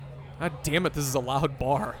God damn it, this is a loud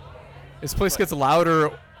bar. This place gets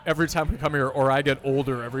louder every time we come here, or I get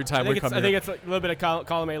older every time we come here. I think it's a little bit of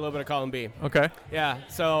column A, a little bit of column B. Okay. Yeah,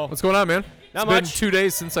 so. What's going on, man? Not it's much. been 2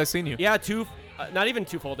 days since I seen you. Yeah, not even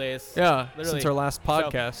 2 full days. Yeah, literally. since our last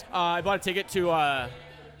podcast. So, I bought a ticket to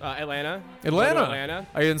Atlanta. Atlanta.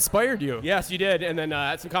 I inspired you. Yes, you did. And then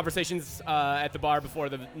had some conversations at the bar before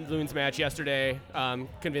the Loons match yesterday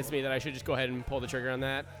convinced me that I should just go ahead and pull the trigger on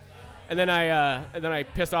that. And then I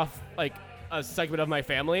pissed off like a segment of my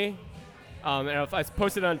family. And I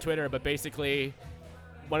posted it on Twitter, but basically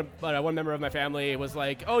one member of my family was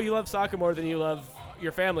like, "Oh, you love soccer more than you love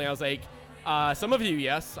your family." I was like, "Some of you,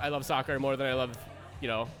 yes, I love soccer more than I love,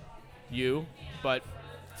 you." But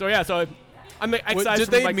so I'm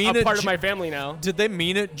excited to be a part of my family now. Did they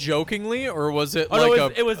mean it jokingly, or was it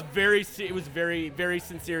it was very very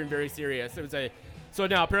sincere and very serious. It was so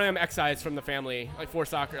now apparently I'm excised from the family, like for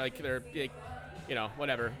soccer, like they're like,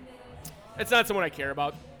 whatever. It's not someone I care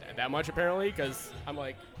about that much apparently, because I'm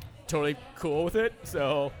like totally cool with it.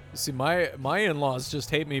 So see, my in-laws just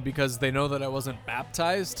hate me because they know that I wasn't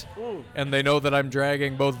baptized, and they know that I'm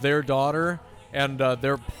dragging both their daughter and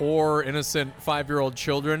their poor innocent 5-year-old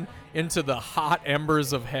children into the hot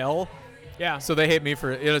embers of hell. Yeah. So they hate me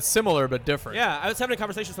for it. It's similar but different. Yeah, I was having a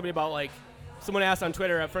conversation with somebody about like. Someone asked on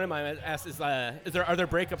Twitter, a friend of mine asked, are there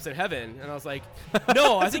breakups in heaven? And I was like,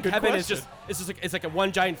 no, I think heaven is it's like a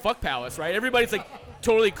one giant fuck palace, right? Everybody's like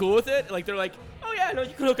totally cool with it. Like they're like, oh yeah, no,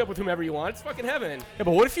 you can hook up with whomever you want. It's fucking heaven. Yeah,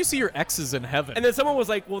 but what if you see your exes in heaven? And then someone was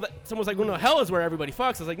like, well, no, hell is where everybody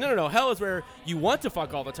fucks. I was like, no, hell is where you want to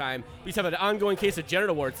fuck all the time. We just have an ongoing case of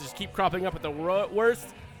genital warts that just keep cropping up at the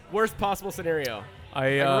worst possible scenario.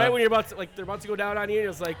 Right when they're about to go down on you,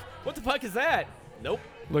 it's like, what the fuck is that? Nope.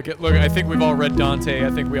 Look, I think we've all read Dante.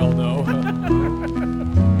 I think we all know.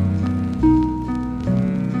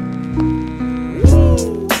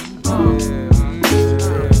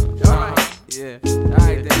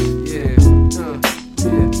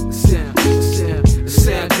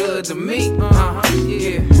 Sound good to me.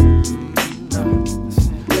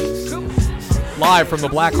 Live from the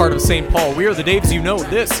Black Heart of St. Paul, we are the Daves you know.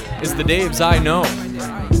 This is the Daves I know.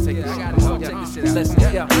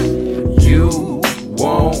 You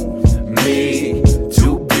want me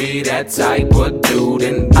to be that type of dude,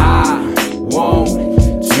 and I want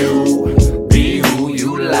to be who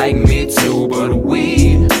you like me to, but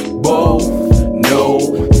we both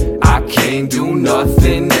know I can't do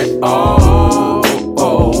nothing at all.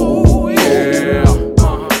 Oh, yeah.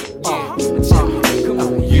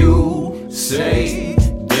 You say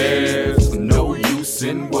there's no use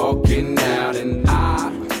in walking out, and I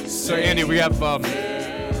say. So Andy, we have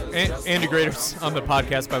Andy Greder's on the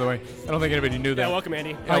podcast, by the way. I don't think anybody knew that. Yeah, welcome,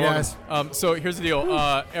 Andy. Hi, guys. So here's the deal.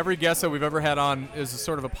 Every guest that we've ever had on is a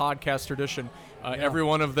sort of a podcast tradition. Every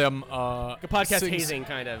one of them a podcast hazing,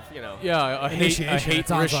 kind of, Yeah, a hate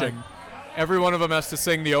wishing. Like. Every one of them has to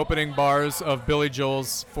sing the opening bars of Billy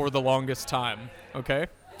Joel's "For the Longest Time." Okay,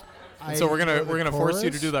 so we're gonna force you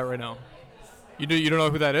to do that right now. You don't know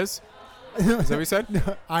who that is? Is that what you said?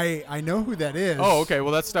 No, I know who that is. Oh, okay.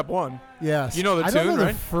 Well, that's step one. Yes. You know the I tune, don't know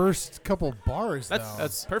right? The first couple bars,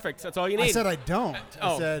 That's perfect. That's all you need. I said I don't.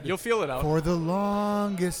 Oh, I said, you'll feel it out. For the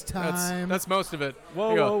longest time. That's most of it.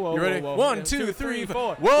 Whoa. You ready? Whoa. 1, 2, 3,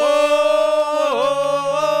 4. Whoa.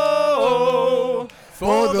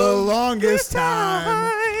 For the longest time.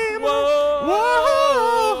 Whoa.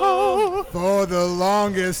 For the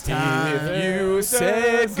longest time. If you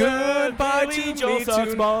said goodbye to me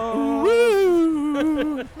tonight.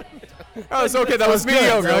 Oh, it's okay. That was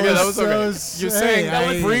mediocre. Okay, that was okay. You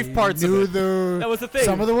sang brief parts of it. That was the thing.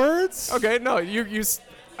 Some of the words? Okay, no, you.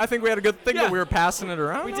 I think we had a good thing that we were passing it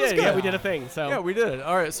around. We did. Yeah, we did a thing. So yeah, we did it.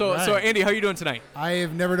 All right. So Andy, how you doing tonight? I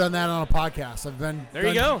have never done that on a podcast. I've done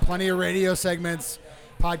plenty of radio segments,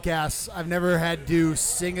 podcasts. I've never had to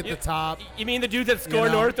sing at the top. You mean the dudes at Score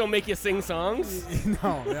North don't make you sing songs?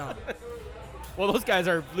 No. Well, those guys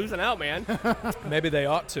are losing out, man. Maybe they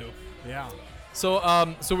ought to. Yeah.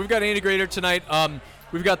 So we've got Andy Greder tonight.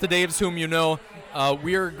 We've got the Daves whom you know.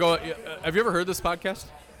 We are going. Have you ever heard this podcast?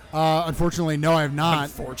 Unfortunately, no, I have not.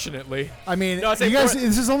 Unfortunately. I mean, you guys,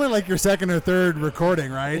 this is only like your second or third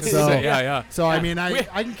recording, right? So, yeah. So, I mean, I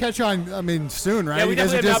can catch on, soon, right? Yeah, we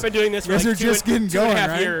definitely have not been doing this for like getting two and a half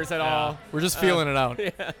right? years at all. We're just feeling it out.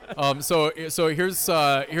 Yeah. So here's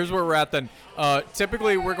where we're at then.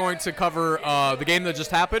 Typically, we're going to cover the game that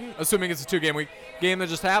just happened, assuming it's a 2-game week. Game that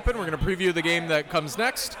just happened. We're going to preview the game that comes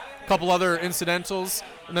next, a couple other incidentals,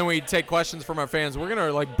 and then we take questions from our fans. We're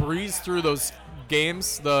going to breeze through those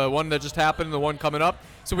games, the one that just happened and the one coming up,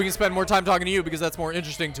 so we can spend more time talking to you because that's more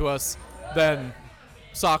interesting to us than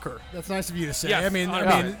soccer. That's nice of you to say. Yes, I mean,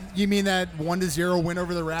 100%. you mean that 1-0 win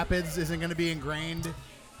over the Rapids isn't going to be ingrained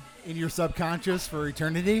in your subconscious for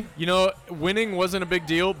eternity? You know, winning wasn't a big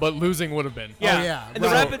deal, but losing would have been. Yeah. Oh, yeah. And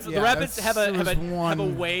Right. the Rapids have a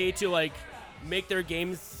one- way to like make their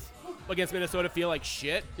games against Minnesota feel like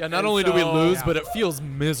shit. Yeah, not And only do we so- lose, but it feels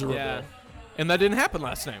miserable. Yeah. And that didn't happen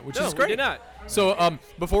last night, which No, is great. we did not. So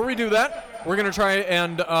before we do that, we're going to try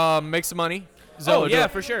and make some money. Zeller, Oh, do yeah,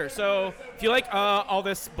 it. for sure. So if you like all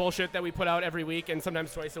this bullshit that we put out every week and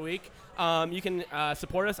sometimes twice a week, you can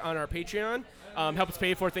support us on our Patreon. Help us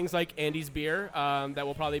pay for things like Andy's beer that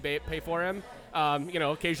will probably pay for him.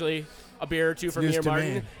 Occasionally a beer or two from me news or to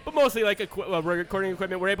Martin. me. But mostly like recording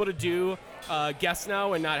equipment. We're able to do guests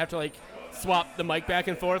now and not have to like swap the mic back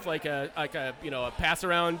and forth like a pass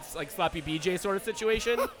around like sloppy BJ sort of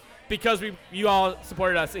situation. Because you all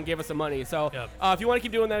supported us and gave us some money. So if you want to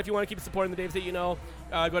keep doing that, if you want to keep supporting the Daves that you know,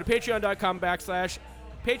 go to patreon.com/the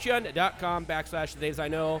Daves I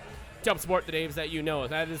know to help support the Daves that you know.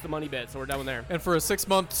 That is the money bit, so we're done there. And for a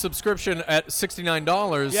 6-month subscription at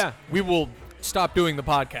 $69, we will stop doing the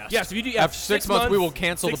podcast. Yes, if you do after 6 months, we will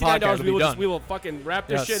cancel the podcast. we will done. we will fucking wrap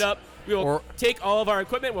this shit up. We will take all of our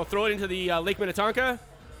equipment. We'll throw it into the Lake Minnetonka.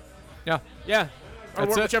 Yeah. Yeah. Or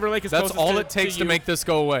That's whichever lake is That's closest all to, it takes to you. make this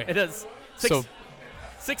go away. It is. So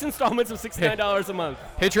 6 installments of $69 a month.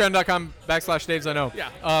 Patreon.com/Daves I know.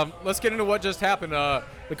 Yeah. Let's get into what just happened.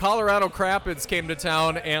 The Colorado Crapids came to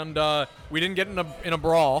town, and we didn't get in a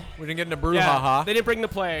brawl. We didn't get in a brouhaha. They didn't bring the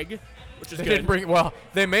plague, which is They good. didn't bring. Well,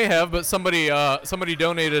 they may have, but somebody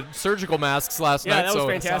donated surgical masks last night. Yeah, that was so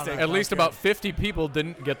fantastic. At least about 50 people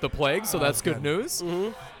didn't get the plague, so that's good news.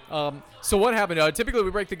 So what happened? Typically,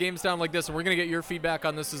 we break the games down like this, and we're going to get your feedback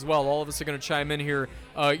on this as well. All of us are going to chime in here.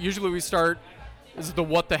 Usually we start. This is the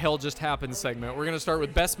what the hell just happened segment. We're going to start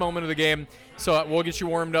with best moment of the game. So we'll get you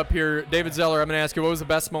warmed up here. David Zeller, I'm going to ask you, what was the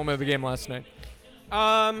best moment of the game last night?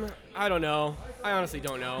 I don't know. I honestly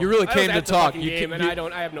don't know. You really I came was to at the talk. fucking You game, ca- and you-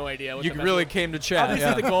 I have no idea. What You the best really was. came to chat.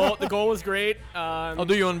 Obviously, Yeah. the goal was great. I'll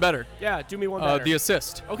do you one better. Yeah, do me one better. The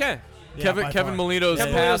assist. Okay. Yeah, by Kevin far. Molino's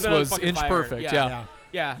Kevin pass Molino's been on was fucking inch fire. perfect. Yeah. Yeah.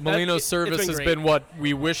 Yeah. Molino's it's service has great. been what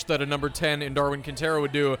we wish that a number 10 in Darwin Quintero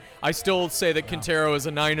would do. I still say that Quintero is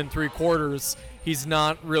a 9 3/4. He's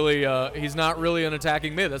not really an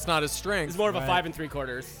attacking mid. That's not his strength. It's more of a Right. 5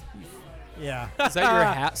 3/4. Yeah. Is that your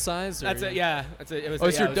hat size? Or? That's it. Yeah. That's it. It was. Oh,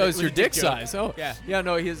 it's yeah, your, it was it's your a dick joke. size. Oh, Yeah. Yeah,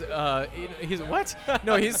 no, he's what?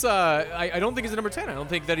 No, he's. I don't think he's a number 10. I don't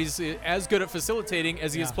think that he's as good at facilitating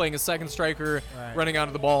as he is Yeah. playing a second striker, Right. running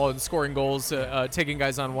onto the ball and scoring goals, taking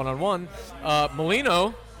guys on one-on-one.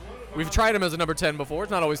 Molino, we've tried him as a number 10 before.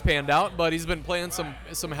 It's not always panned out, but he's been playing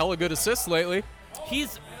some hella good assists lately.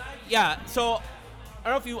 So I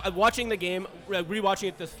don't know if you watching the game, rewatching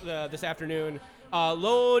it this afternoon.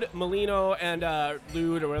 Lode, Molino, and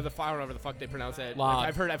Lude, or whatever I don't know whatever the fuck they pronounce it. Lod.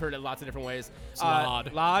 I've heard it lots of different ways.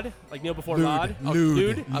 Lod. Lod, like Neil before Lude. Lod.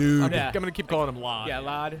 Lude. Oh, Lude. Yeah. I'm gonna keep calling him Lod. Yeah,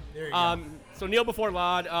 Lod. There you go. So Neil before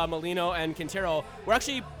Lod, Molino, and Quintero. We're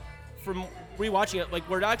actually, from rewatching it, like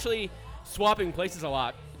we're actually swapping places a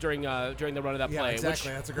lot during the run of that Yeah, play. exactly.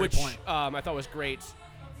 Which, That's a great which, point. I thought was great.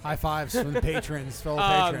 High fives from the patrons, fellow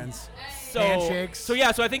patrons. So, Handshakes. So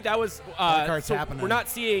I think that was. cards so happening. we're not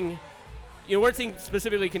seeing. We weren't seeing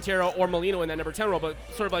specifically Quintero or Molino in that number 10 role, but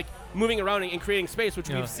sort of like moving around and creating space, which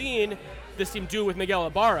Yeah. we've seen this team do with Miguel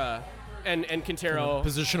Ibarra and Quintero.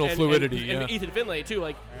 Positional and- fluidity, and yeah. Ethan Finlay, too.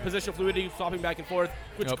 Like positional fluidity, swapping back and forth,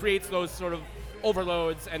 which Yep. creates those sort of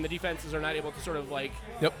overloads, and the defenses are not able to sort of like,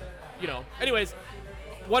 Yep. Anyways,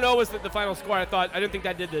 1-0 was the final score. I didn't think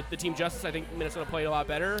that did the team justice. I think Minnesota played a lot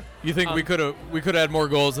better. You think we could have had more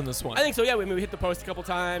goals in this one? I think so, yeah. We hit the post a couple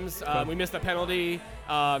times. We missed a penalty.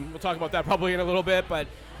 We'll talk about that probably in a little bit. But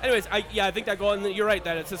anyways, I think that goal, and you're right,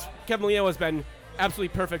 that it's just Kevin Molino has been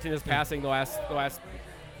absolutely perfect in his passing the last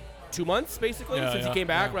 2 months, basically, since he came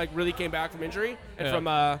back, like really came back from injury and from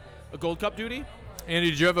a Gold Cup duty.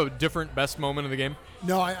 Andy, did you have a different best moment of the game?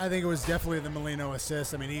 No, I think it was definitely the Molino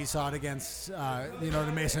assist. I mean, he saw it against,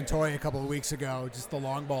 the Mason Toy a couple of weeks ago, just the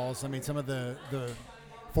long balls. I mean, some of the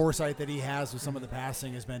foresight that he has with some of the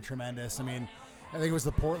passing has been tremendous. I mean, I think it was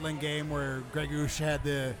the Portland game where Greg Oosh had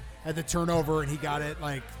the turnover and he got it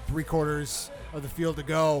like 3/4 of the field to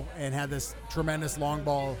go and had this tremendous long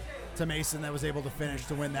ball to Mason that was able to finish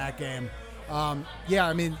to win that game.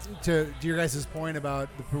 I mean, to your guys' point about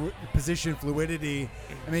the position fluidity,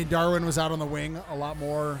 I mean, Darwin was out on the wing a lot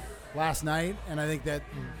more last night, and I think that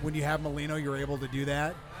when you have Molino, you're able to do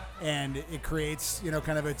that, and it creates,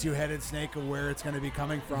 kind of a two-headed snake of where it's going to be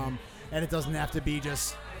coming from, and it doesn't have to be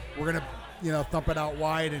just we're going to, thump it out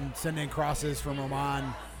wide and send in crosses from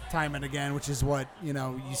Roman time and again, which is what you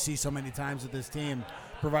see so many times with this team.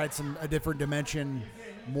 Provides a different dimension,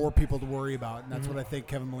 more people to worry about, and that's what I think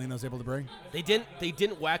Kevin Molino's able to bring. They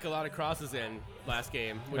didn't whack a lot of crosses in last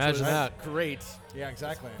game, which Imagine was that. Great. Yeah,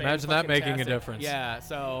 exactly. Imagine that making a Fantastic. difference. Yeah,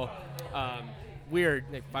 so weird.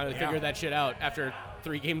 They finally figured that shit out after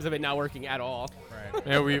 3 games of it not working at all.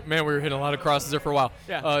 Right. We were hitting a lot of crosses there for a while.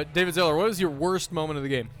 Yeah. David Zeller, what was your worst moment of the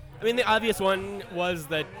game? I mean, the obvious one was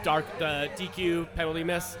the DQ penalty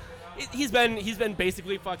miss. He's been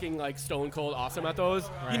basically fucking like stone cold awesome at those.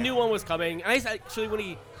 Right. You knew one was coming, and I actually when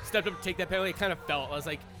he stepped up to take that penalty, I kind of felt I was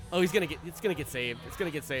like, oh, it's gonna get saved.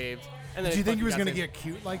 And then Did you think he was going to get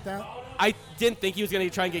cute like that? I didn't think he was going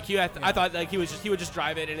to try and get cute. I thought like he would just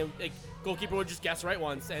drive it, and goalkeeper would just guess right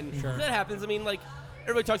once, and that happens. I mean, like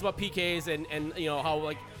everybody talks about PKs and how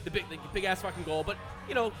like the big ass fucking goal, but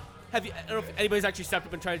I don't know if anybody's actually stepped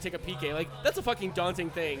up and tried to take a PK. Like that's a fucking daunting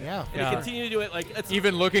thing. Yeah. And to continue to do it, like it's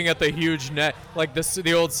Even looking at the huge net, like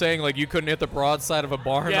the old saying, like you couldn't hit the broadside of a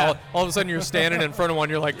barn. Yeah. All of a sudden you're standing in front of one.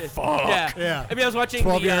 You're like, fuck. Yeah. I mean, I was watching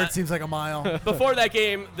 12 the, yards seems like a mile. before that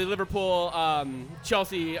game, the Liverpool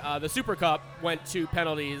Chelsea the Super Cup went to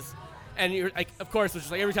penalties, and you're like, of course, it's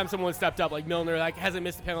just like every time someone stepped up, like Milner, like hasn't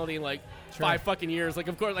missed a penalty in like 5 fucking years. Like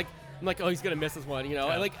of course, like I'm like, oh, he's gonna miss this one,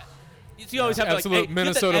 and like. So you always have Absolute like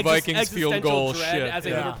Minnesota Vikings field goal dread shit. as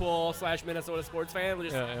a Liverpool/Minnesota sports fan,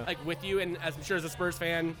 just like with you, and as I'm sure as a Spurs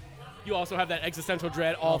fan, you also have that existential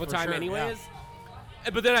dread all the time, anyways.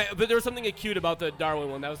 But there was something acute about the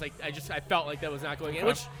Darwin one that was like I felt like that was not going in,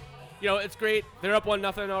 which it's great. They're up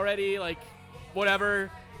 1-0 already, like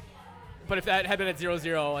whatever. But if that had been at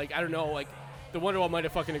 0-0, like I don't know, like the Wonderwall might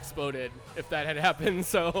have fucking exploded if that had happened.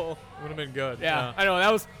 So Would have been good. yeah, I know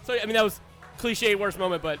that was so. I mean that was. Cliche worst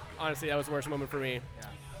moment, but honestly, that was the worst moment for me.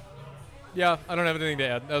 Yeah, I don't have anything to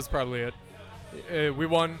add. That was probably it. We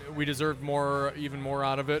won. We deserved even more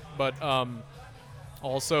out of it, but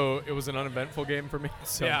also it was an uneventful game for me.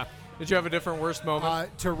 So. Yeah. Did you have a different worst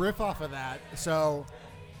moment? To riff off of that, so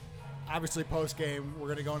obviously post game, we're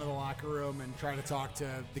going to go into the locker room and try to talk to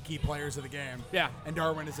the key players of the game. Yeah. And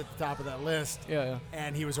Darwin is at the top of that list. Yeah.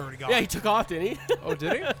 And he was already gone. Yeah, he took off, didn't he? Oh,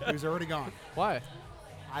 did he? He was already gone. Why?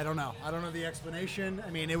 I don't know. I don't know the explanation. I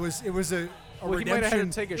mean, it was a Well, he might have had redemption.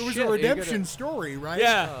 to take a It was shit. a He redemption could've- story, right?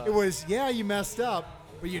 Yeah. It was you messed up,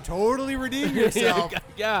 but you totally redeemed yourself.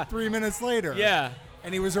 Yeah. 3 minutes later. Yeah.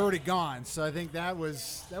 And he was already gone. So I think that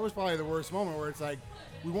was probably the worst moment where it's like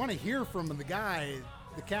we want to hear from the guy,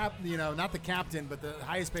 not the captain, but the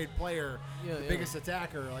highest paid player, the biggest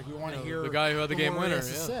attacker. Like we want to hear the guy who had the game what he winner. has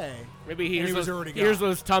to say. Maybe he And hears, was those, already hears gone.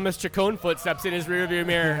 those Thomas Chacon footsteps in his rearview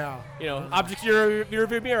mirror. Yeah. Objects in your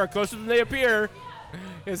rearview mirror are closer than they appear.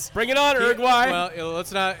 Bring it on, Uruguay. Well,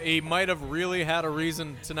 let's not. He might have really had a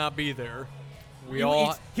reason to not be there. He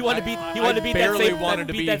wanted to beat. He wanted to beat barely that St. wanted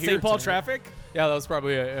to be that here St. Paul tonight. traffic. Yeah, that was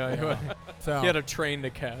probably it. Yeah, So he had a train to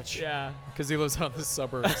catch. Yeah. Because he lives out in the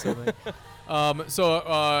suburbs. I think.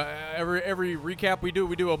 Every recap we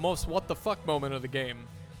do a most what the fuck moment of the game.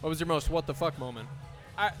 What was your most what the fuck moment?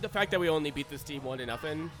 The fact that we only beat this team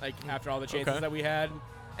 1-0, like after all the chances Okay. that we had,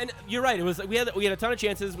 and you're right. It was we had a ton of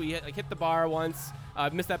chances. We hit the bar once,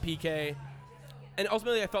 missed that PK, and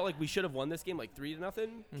ultimately I felt like we should have won this game like 3-0.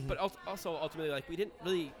 But also ultimately like we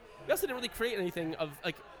also didn't really create anything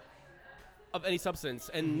of any substance,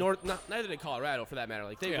 and neither did Colorado for that matter.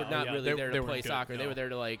 Like they were not really there to play soccer. They were there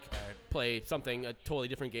to like play something a totally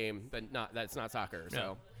different game, but that's not soccer. So.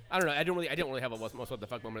 Yeah. I don't know. I didn't really have a most what the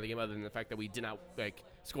fuck moment of the game, other than the fact that we did not like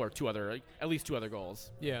score at least two other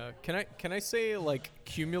goals. Yeah. Can I say like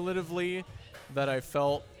cumulatively that I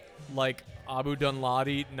felt like Abu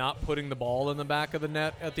Dunladi not putting the ball in the back of the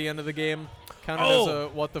net at the end of the game kind of as a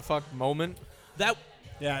what the fuck moment?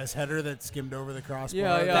 his header that skimmed over the crossbar.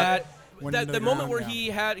 Yeah. Went into The the moment ground,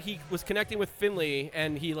 where he was connecting with Finley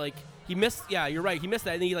and he missed. Yeah, you're right. He missed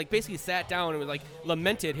that, and he like basically sat down and was like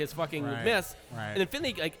lamented his fucking miss. Right. And then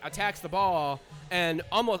Finley like attacks the ball, and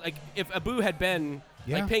almost like if Abu had been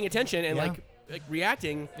like paying attention and like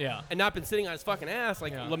reacting, and not been sitting on his fucking ass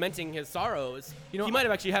lamenting his sorrows, he might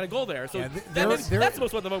have actually had a goal there. So that's the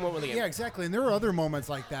most what the moment of the game. Yeah, exactly. And there are other moments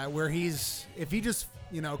like that where if he just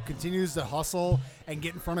continues to hustle and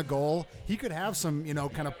get in front of goal, he could have some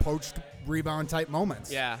kind of poached rebound type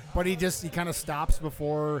moments. Yeah. But he kind of stops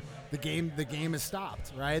before the game is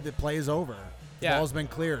stopped. Right, the play is over. The ball's been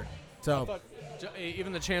cleared. So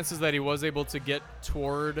Even the chances that he was able to get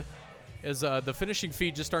toward is the finishing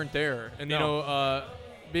feet just aren't there. And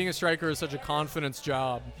being a striker is such a confidence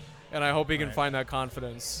job, and I hope he can find that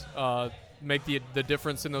confidence, make the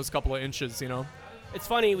difference in those couple of inches. It's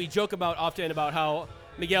funny, we joke often about how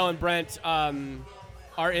Miguel and Brent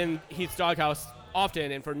are in Heath's doghouse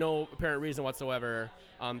often and for no apparent reason whatsoever,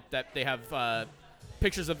 that they have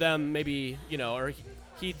pictures of them, maybe, or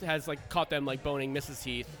Heath has like caught them like boning Mrs.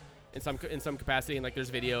 Heath in some capacity, and like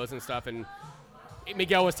there's videos and stuff, and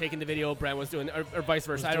Miguel was taking the video, Brent was doing, or vice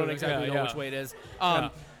versa. I don't exactly know which way it is.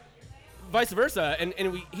 Vice versa, and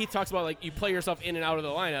he talks about like you play yourself in and out of the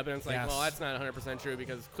lineup, and it's like, well, that's not 100% true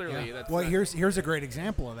because clearly that's. Well, here's a great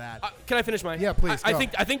example of that. Can I finish mine? Yeah, please. I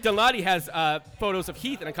think Dunladi has photos of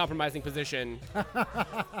Heath in a compromising position,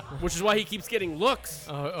 which is why he keeps getting looks.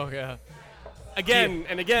 Oh yeah. Again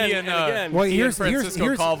and again and again. Well, he and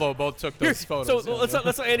Francisco Calvo both took those photos. So let's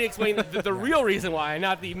let Andy explain the real reason why,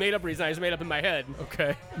 not the made up reason I just made up in my head.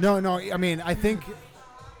 Okay. No. I mean, I think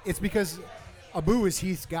it's because Abu is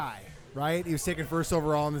Heath's guy. Right, he was taken first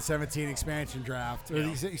overall in the 17 expansion draft,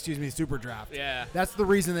 or super draft. Yeah, that's the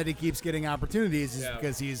reason that he keeps getting opportunities is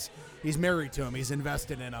because he's married to him, he's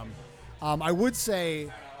invested in him. I would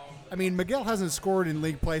say, I mean, Miguel hasn't scored in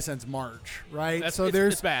league play since March, right?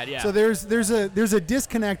 It's bad, yeah. So there's a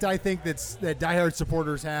disconnect I think that diehard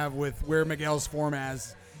supporters have with where Miguel's form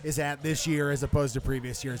is at this year as opposed to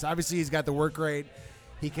previous years. Obviously, he's got the work rate.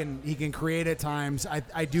 He can create at times.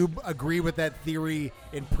 I do agree with that theory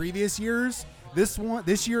in previous years. This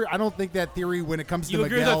year, I don't think that theory when it comes to Miguel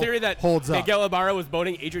holds up. You agree with the theory that holds Miguel Ibarra was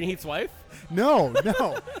boning Adrian Heath's wife? No.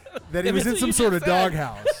 That he was in some sort of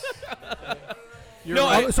doghouse.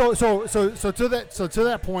 So to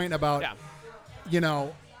that point about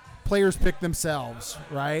players pick themselves,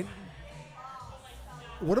 right?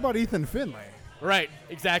 What about Ethan Finlay? Right,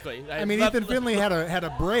 exactly. I mean, Ethan Finlay had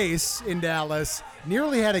a brace in Dallas,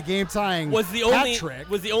 nearly had a game-tying hat trick.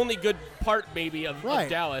 Was the only good part, maybe, of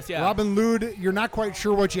Dallas. Yeah. Robin Lod, you're not quite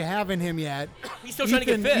sure what you have in him yet. He's still trying to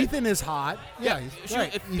get fit. Ethan is hot. Yeah,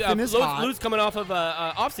 right. Ethan is hot. Lod's coming off of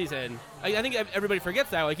off season. I think everybody forgets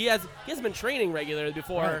that. Like he hasn't been training regularly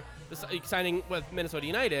before signing with Minnesota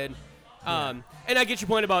United. And I get your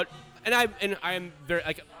point about, and I am very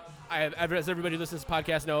like. As everybody who listens to this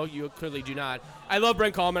podcast know, you clearly do not. I love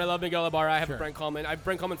Brent Coleman. I love Miguel Ibarra. I have Brent Coleman. I have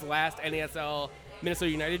Brent Coleman's last NASL Minnesota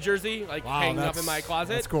United jersey, hanging up in my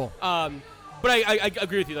closet. That's cool. But I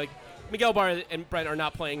agree with you. Like Miguel Ibarra and Brent are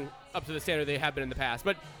not playing up to the standard they have been in the past.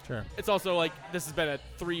 But it's also like this has been a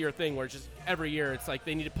 3-year thing where it's just every year it's like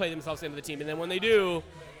they need to play themselves into the team, and then when they do,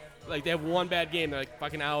 like they have one bad game, they're like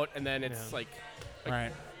fucking out, and then it's like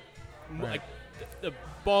the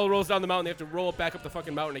ball rolls down the mountain. They have to roll it back up the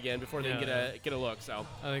fucking mountain again before they can get a look. So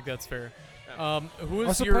I think that's fair. Yeah. Who is I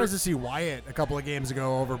was surprised to see Wyatt a couple of games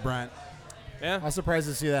ago over Brent. Yeah, I was surprised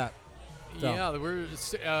to see that. So.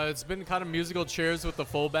 Yeah, it's been kind of musical chairs with the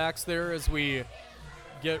fullbacks there as we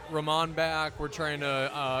get Ramon back. We're trying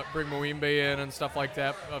to bring Mwimbe in and stuff like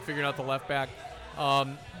that, figuring out the left back.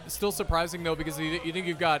 Still surprising though because you think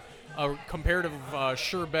you've got a comparative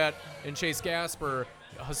sure bet in Chase Gasper.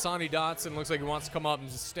 Hassani Dotson looks like he wants to come up and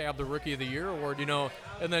just stab the Rookie of the Year award,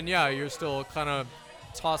 and then you're still kind of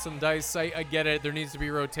tossing dice. I get it. There needs to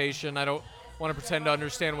be rotation. I don't want to pretend to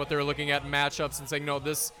understand what they're looking at in matchups and saying, no,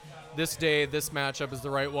 this day, this matchup is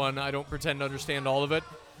the right one. I don't pretend to understand all of it.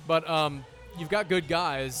 But you've got good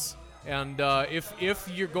guys, and if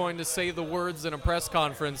you're going to say the words in a press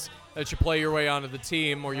conference that you play your way onto the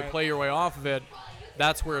team or you play your way off of it,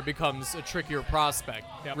 that's where it becomes a trickier prospect.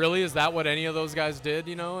 Yep. Really, is that what any of those guys did?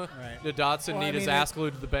 Did Dotson need his ass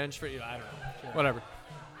glued to the bench for? I don't know. Sure. Whatever.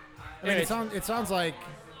 I mean, it sounds like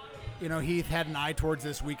Heath had an eye towards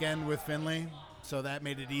this weekend with Finlay, so that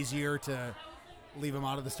made it easier to leave him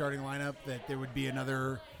out of the starting lineup. That there would be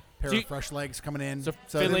another pair of fresh legs coming in. So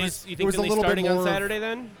Finlay's, you think Finlay's starting on Saturday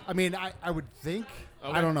then? I mean, I would think.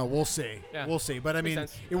 Okay. I don't know. We'll see. Yeah. We'll see. But I mean,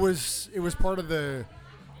 it was part of the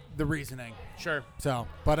reasoning. Sure. So,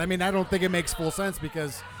 but I mean, I don't think it makes full sense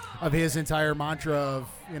because of his entire mantra of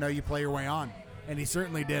you play your way on, and he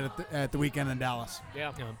certainly did at the weekend in Dallas.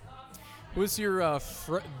 Yeah. Who's your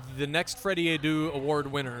the next Freddie Adu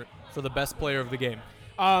Award winner for the best player of the game?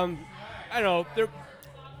 I don't know.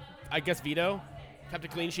 I guess Vito kept a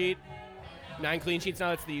clean sheet. 9 clean sheets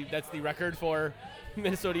now. That's the record for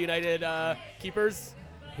Minnesota United keepers.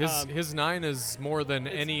 His 9 is more than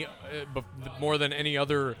any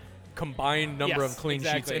other combined number of clean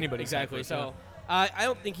sheets anybody. Exactly. So I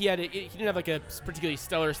don't think he didn't have like a particularly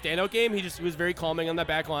stellar standout game. He was very calming on that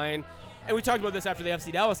back line. And we talked about this after the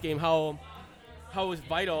FC Dallas game, how was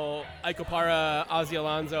vital Ike Opara, Ozzy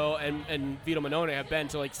Alonso, and Vito Manone have been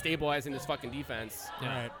to like stabilizing this fucking defense.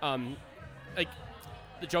 Yeah. Right. Like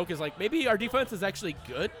the joke is like maybe our defense is actually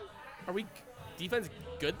good. Are we defense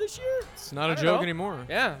good this year? It's not a joke anymore.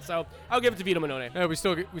 Yeah, so I'll give it to Vito Manone. Yeah, we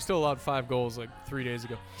still allowed 5 goals like 3 days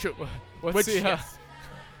ago. True. What's the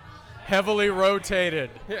Heavily rotated.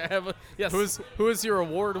 Yes. Who is your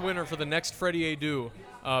award winner for the next Freddie Adu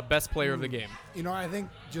best player of the game? You know, I think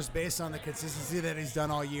just based on the consistency that he's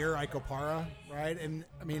done all year, Ike Opara, right? And,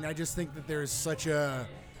 I mean, I just think that there's such a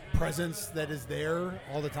presence that is there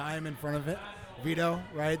all the time in front of it. Vito,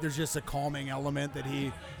 right? There's just a calming element that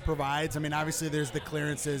he provides. I mean, obviously there's the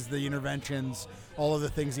clearances, the interventions, all of the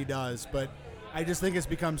things he does, but I just think it's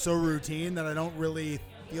become so routine that I don't really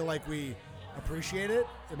feel like we appreciate it.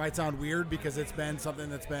 It might sound weird because it's been something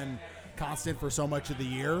that's been constant for so much of the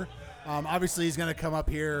year. Obviously he's going to come up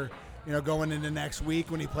here, you know, going into next week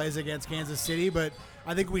when he plays against Kansas City, but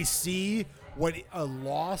I think we see what a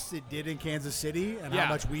loss it did in Kansas City and how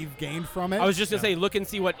much we've gained from it. I was just going to say, look and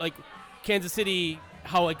see what, like, Kansas City,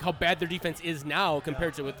 how bad their defense is now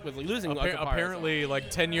compared to with losing. Apparently,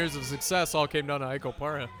 like 10 years of success all came down to Ike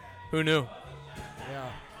Opara. Who knew?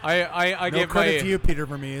 Yeah. I no gave credit to you, Peter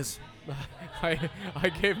Vermees. I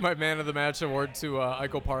gave my Man of the Match award to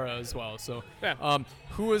Ike Opara as well. So,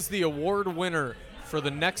 who is the award winner for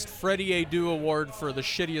the next Freddie Adu award for the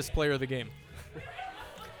shittiest player of the game?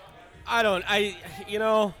 Again,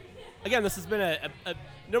 this has been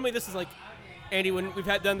normally this is like, Andy, when we've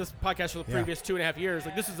done this podcast for the previous 2.5 years,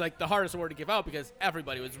 like this is like the hardest award to give out because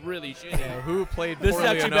everybody was really shitty. Yeah, who played this poorly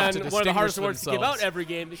has actually enough been to one of the hardest distinguish awards to give out themselves. every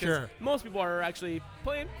game because most people are actually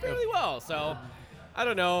playing fairly well. So, I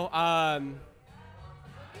don't know.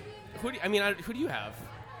 Who do you have?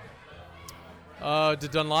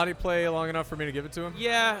 Did Dunlawdy play long enough for me to give it to him?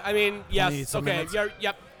 Yeah, I mean, yes. Okay. minutes?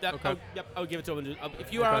 Yep. Okay. I'll give it to him.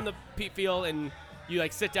 If you are on the field and you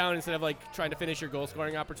like sit down instead of like trying to finish your goal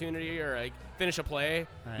scoring opportunity or like finish a play,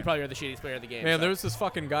 you probably are the shittiest player of the game. Man, there was this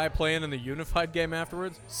fucking guy playing in the unified game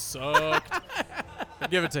afterwards. Sucked. I'd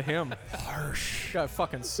give it to him. Harsh. Guy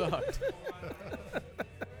fucking sucked.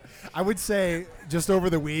 I would say just over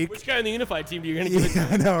the week. Which guy on the unified team do you going to give it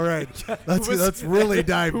to? I know, right? Let's really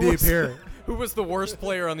dive deep here. Who was the worst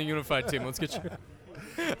player on the unified team? Let's get you.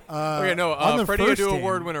 On the Freddie first Adu team,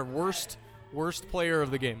 award winner, worst player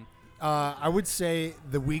of the game. I would say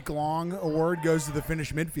the week-long award goes to the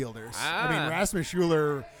Finnish midfielders. I mean, Rasmus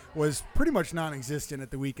Schuler was pretty much non-existent at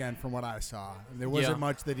the weekend from what I saw. There wasn't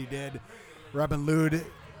much that he did. Robin Lod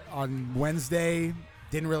on Wednesday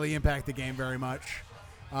didn't really impact the game very much.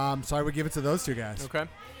 So I would give it to those two guys. Okay.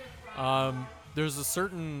 There's a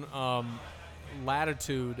certain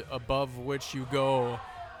latitude above which you go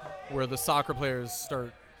where the soccer players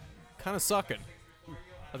start kind of sucking.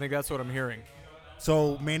 I think that's what I'm hearing.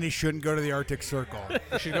 So Manny shouldn't go to the Arctic Circle.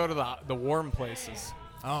 You should go to the warm places.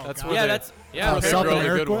 Oh, that's God. where South really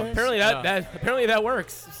America good ones. Apparently that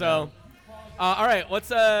works. So, all right,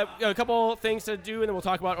 let's a couple things to do, and then we'll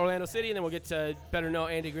talk about Orlando City, and then we'll get to better know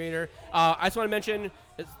Andy Greder. I just want to mention,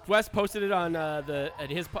 Wes posted it on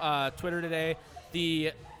his Twitter today.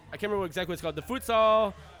 I can't remember exactly what it's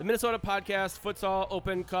called. The Minnesota Podcast Futsal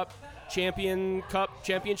Open Cup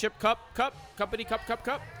Championship Cup.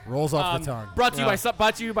 Rolls off the tongue. Brought to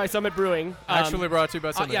you by Summit Brewing. Actually brought to you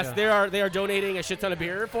by Summit. Yes, they are donating a shit ton of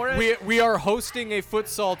beer for it. We are hosting a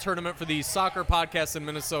futsal tournament for the soccer podcast in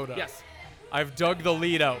Minnesota. Yes. I've dug the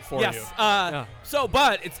lead out for you. Yes. So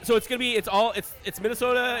it's gonna be it's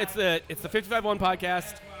Minnesota. It's the 55-1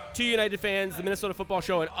 podcast. 2 United fans, the Minnesota Football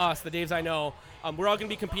Show, and us, the Daves I know. We're all gonna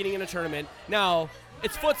be competing in a tournament. Now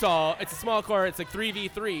it's futsal. It's a small court. It's like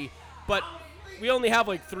 3v3, but we only have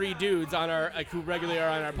like 3 dudes on our who regularly are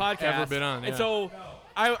on our podcast. Ever been on? And so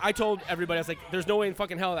I told everybody, I was like, "There's no way in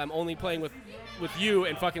fucking hell that I'm only playing with you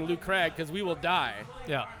and fucking Luke Craig because we will die."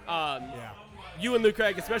 Yeah. You and Luke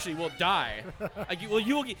Craig especially will die. Like you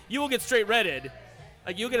will get straight redded.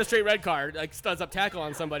 Like you'll get a straight red card, like studs up tackle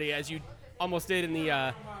on somebody as you almost did in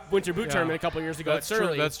the winter boot tournament a couple years ago. That's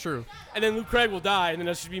true. That's true. And then Luke Craig will die, and then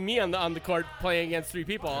it should be me on the court playing against 3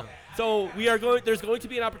 people. So there's going to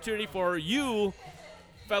be an opportunity for you,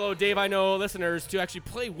 fellow Dave I Know listeners, to actually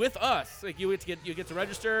play with us. Like you get to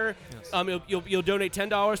register. Yes. You'll donate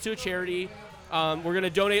 $10 to a charity. We're going to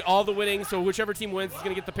donate all the winnings, so whichever team wins is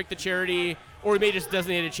going to get to pick the charity, or we may just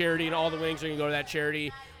designate a charity, and all the winnings are going to go to that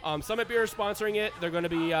charity. Summit Beer is sponsoring it. They're going to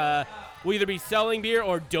be we'll either be selling beer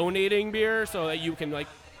or donating beer, so that you can like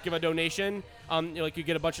give a donation. You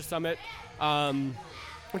get a bunch of Summit.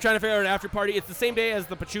 We're trying to figure out an after party. It's the same day as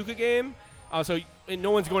the Pachuca game, so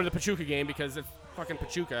no one's going to the Pachuca game because it's fucking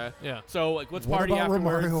Pachuca. Yeah. So let's What party about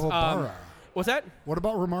afterwards. Romario Ibarra? What's that? What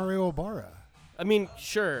about Romario Ibarra? I mean,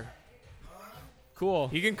 sure. Cool.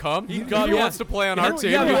 He can come. He can come. He wants to play on our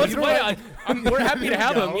team. Yeah, he wants you to know play. We're happy to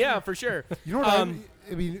have him. Yeah, for sure. You know what? I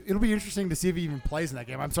mean, it'll be interesting to see if he even plays in that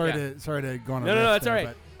game. I'm sorry to go on. No, that's all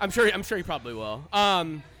right. I'm sure he probably will.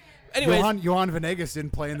 Anyways, Johan Venegas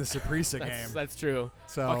didn't play in the Saprissa game. That's true.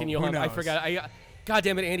 So fucking who Johan. I knows? forgot. God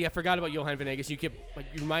damn it, Andy! I forgot about Johan Venegas. You kept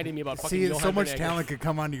you reminding me about fucking See, Johan so much Venegas. talent could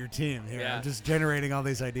come onto your team here. Yeah. I'm just generating all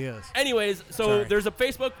these ideas. Anyways, so Sorry. there's a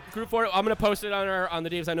Facebook group for it. I'm gonna post it on the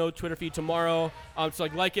Daves I Know Twitter feed tomorrow. So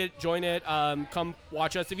like it, join it, come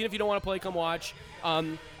watch us. Even if you don't want to play, come watch.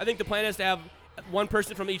 I think the plan is to have one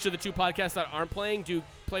person from each of the two podcasts that aren't playing do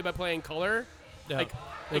play-by-play in color. Yeah.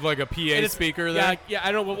 With like a PA speaker there. Yeah,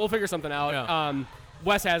 I don't know. We'll figure something out. Yeah.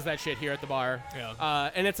 Wes has that shit here at the bar. Yeah.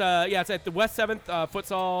 And it's at the West 7th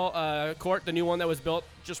futsal court, the new one that was built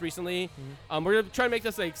just recently. Mm-hmm. We're gonna try and make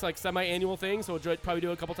this like semi-annual thing, so we'll probably do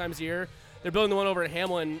it a couple times a year. They're building the one over at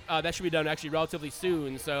Hamlin. That should be done actually relatively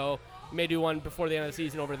soon, so we may do one before the end of the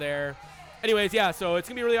season over there. Anyways, yeah, so it's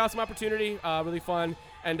gonna be a really awesome opportunity, really fun,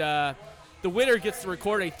 and the winner gets to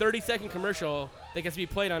record a 30-second commercial that gets to be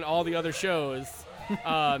played on all the other shows.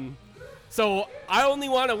 So I only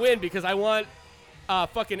want to win because I want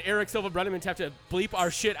fucking Eric Silva Brenneman to have to bleep our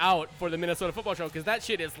shit out for the Minnesota Football Show because that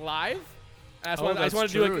shit is live. I just want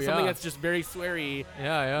to do something that's just very sweary.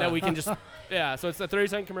 Yeah. That we can just so it's a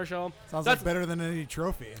 30-second commercial. Sounds like better than any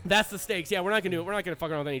trophy. That's the stakes. Yeah, we're not gonna fuck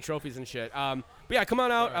around with any trophies and shit. But yeah, come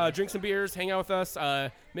on out, drink some beers, hang out with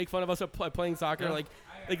us, make fun of us playing soccer. Yeah.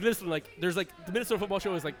 Like listen, there's the Minnesota Football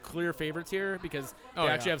Show is clear favorites here because they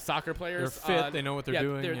actually have soccer players. They're fit. They know what they're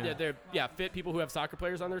doing. They're fit people who have soccer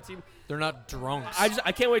players on their team. They're not drunks.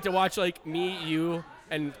 I can't wait to watch me, you,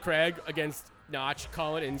 and Craig against Notch,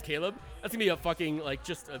 Colin, and Caleb. That's gonna be a fucking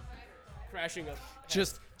just a crashing of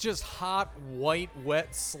just hot, white,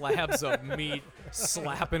 wet slabs of meat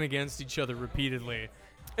slapping against each other repeatedly.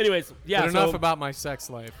 Anyways, yeah. But enough about my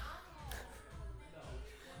sex life.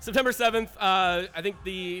 September 7th, I think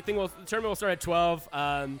the tournament will start at 12.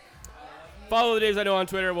 Follow the Daves I Know on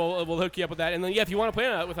Twitter. We'll hook you up with that. And then, if you want to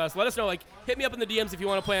play with us, let us know. Hit me up in the DMs if you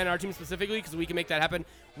want to play on our team specifically because we can make that happen.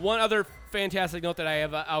 One other fantastic note that I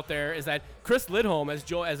have out there is that Chris Lidholm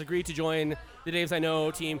has agreed to join the Daves I Know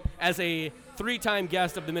team as a 3-time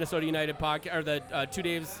guest of the Minnesota United podcast, or the two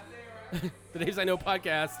Daves, the Daves I Know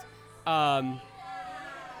podcast.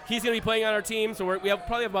 He's going to be playing on our team, so we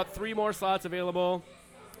probably have about 3 more slots available.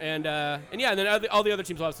 And then all the other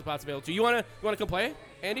teams will have spots available too. You wanna come play,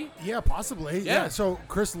 Andy? Yeah, possibly. Yeah. So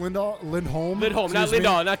Chris Lindholm, not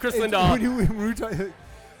Lindahl, not Chris Lindahl.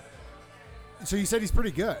 So you said he's pretty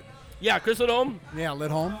good. Yeah, Chris Lidholm. Yeah,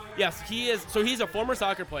 Lidholm. Yes, he is. So he's a former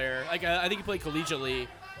soccer player. I think he played collegiately,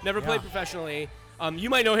 never played professionally. You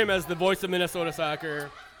might know him as the voice of Minnesota soccer,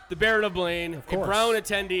 the Baron of Blaine, a Brown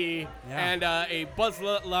attendee, and a Buzz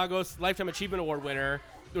Lagos Lifetime Achievement Award winner,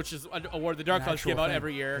 which is an award the Dark Clouds give out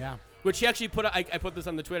every year. Yeah. Which he actually put. I put this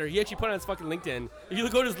on the Twitter. He actually put on his fucking LinkedIn. If you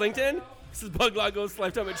go to his LinkedIn, this is Bug Lagos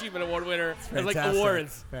Lifetime Achievement Award winner. There's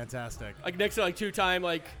awards. Fantastic. Next to 2-time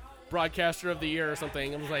broadcaster of the year or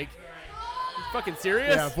something. I was like, you fucking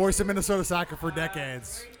serious? Yeah, voice of Minnesota soccer for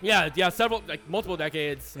decades. Yeah, several multiple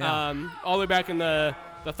decades. Yeah. All the way back in the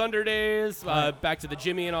Thunder days, back to the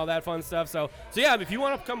Jimmy and all that fun stuff. So yeah, if you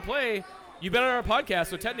want to come play. You've been on our podcast,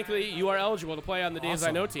 so technically you are eligible to play on the Daves I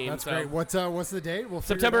Know team. That's great. What's the date? We'll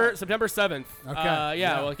September 7th.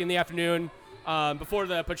 Okay. In the afternoon, before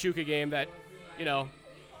the Pachuca game that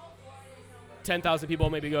 10,000 people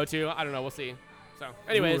maybe go to. I don't know. We'll see. So,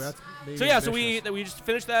 anyways, so we just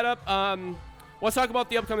finished that up. Let's talk about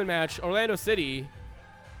the upcoming match, Orlando City.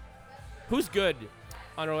 Who's good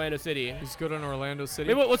on Orlando City? Who's good on Orlando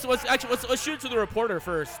City? Maybe let's shoot to the reporter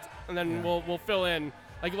first, and then we'll fill in.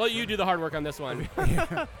 Let you do the hard work on this one.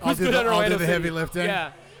 I'll do the heavy lifting.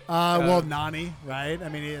 Yeah. Well, Nani, right? I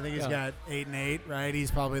mean, I think he's got 8 and 8, right?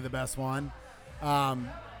 He's probably the best one.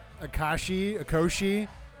 Akoshi,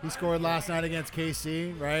 he scored last night against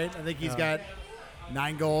KC, right? I think he's got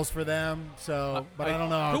 9 goals for them. So, but I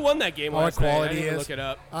don't know who won that game last night. I didn't look it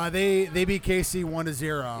up. They beat KC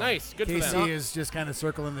 1-0. Nice, good KC for them. KC is just kind of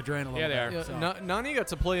circling the drain a little bit. Yeah, they are. So. Nani got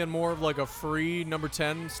to play in more of a free number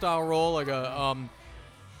 10 style role,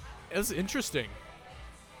 It's interesting.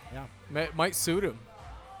 Yeah, might suit him,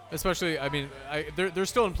 especially. I mean, they're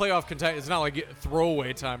still in playoff contention. It's not like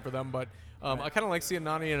throwaway time for them, but I kind of like seeing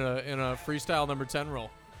Nani in a freestyle number 10 role.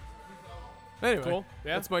 Anyway, cool.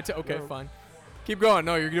 Yeah, that's my fine. Keep going.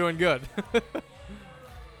 No, you're doing good. I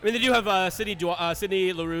mean, they do have Sidney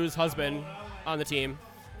LaRue's husband on the team.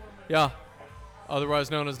 Yeah. Otherwise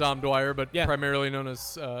known as Dom Dwyer, but primarily known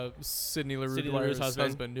as Sidney LaRue's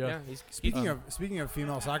husband. Yeah. Speaking of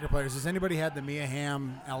female soccer players, has anybody had the Mia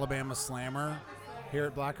Hamm Alabama Slammer here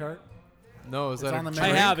at Blackheart? No, is that on a the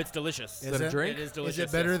drink? I have. It's delicious. Is that a drink? It is delicious. Is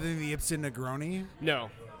it better than the Ipsen Negroni? No,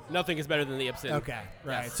 nothing is better than the Ipsen. Okay,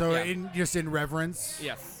 right. Yes. So Yeah. just in reverence.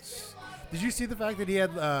 Yes. Did you see the fact that he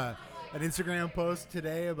had an Instagram post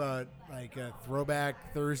today about like a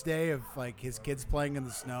throwback Thursday of like his kids playing in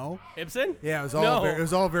the snow? Ibsen? Yeah, it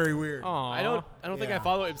was all very weird. Aw. I don't think I Yeah.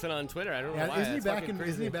 follow Ibsen on Twitter. I don't know why. Isn't he That's back fucking in?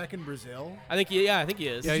 crazy. Isn't he back in Brazil? I think he is. Yeah,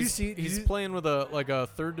 Did you he's, see- did he's you- playing with a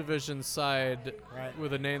third division side Right.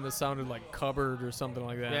 with a name that sounded like Cupboard or something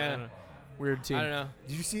like that. Yeah. I don't know. Weird team. I don't know.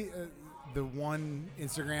 Did you see the one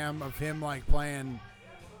Instagram of him like playing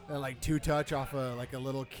like two touch off a like a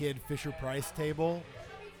little kid Fisher Price table,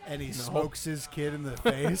 and he smokes his kid in the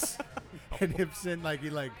face, and Ibsen like he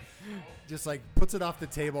like just like puts it off the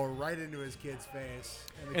table right into his kid's face,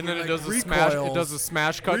 the And kid, then it like, does a smash. It recoils- does a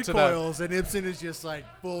smash cut to that. recoils, and Ibsen is just like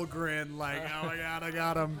full grin, like oh my god, I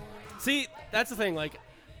got him. See, that's the thing. Like,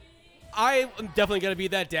 I am definitely gonna be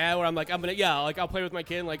that dad where I'm like, I'll play with my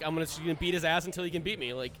kid. Like, I'm gonna beat his ass until he can beat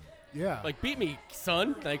me. Like, Yeah, beat me,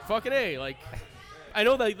 son. Like, fucking A. Like, I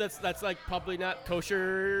know that that's like probably not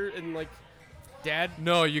kosher and like, dad.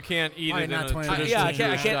 No, you can't eat Why it in not a 20? traditional I Jewish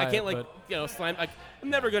can't diet, like but- slam. Like, I'm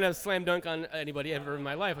never gonna slam dunk on anybody ever in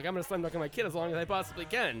my life. Like, I'm gonna slam dunk on my kid as long as I possibly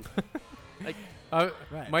can. Like,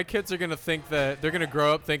 Right. My kids are gonna think that they're gonna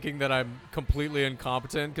grow up thinking that I'm completely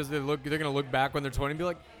incompetent because they're gonna look back when they're 20 and be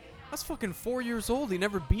like, I was fucking 4 years old. He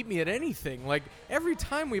never beat me at anything. Like every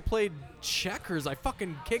time we played checkers, I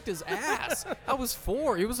fucking kicked his ass. I was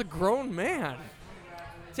 4. He was a grown man.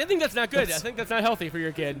 see, I think that's not good. That's- I think that's not healthy for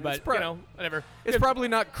your kid. But pro- whatever. It's probably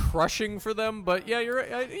not crushing for them, but yeah, you're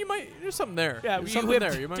right. You might. There's something there. Yeah, There's we something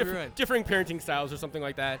have there. You might be right. differing parenting styles or something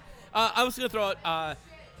like that. I was going to throw out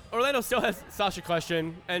Orlando still has Sasha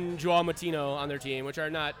Question and Joao Matino on their team, which they're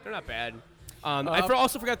not bad.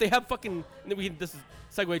 Also forgot they have fucking. This is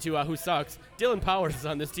segue to who sucks. Dylan Powers is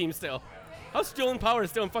on this team still. How's Dylan Powers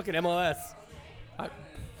still in fucking MLS?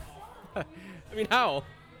 I mean, how?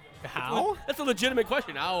 How? That's a legitimate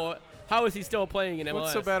question. How is he still playing in MLS?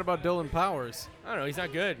 What's so bad about Dylan Powers? I don't know. He's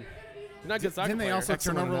not good. He's not a good soccer Didn't they player. also turn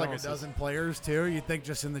Excellent over like a analysis. dozen players too? You'd think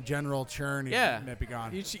just in the general churn, he Yeah. might be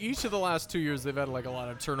gone. Each of the last 2 years, they've had like a lot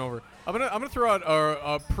of turnover. I'm gonna throw out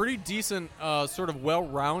a pretty decent, sort of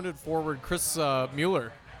well-rounded forward, Chris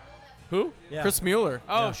Mueller. Who? Yeah. Chris Mueller.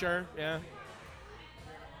 Oh, Yeah. sure. Yeah.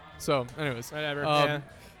 So, anyways, Whatever.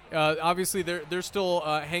 obviously they're still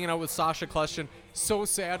hanging out with Sasha Kleshin. So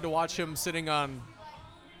sad to watch him sitting on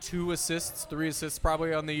 3 assists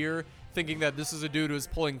probably on the year, thinking that this is a dude who's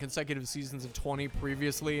pulling consecutive seasons of 20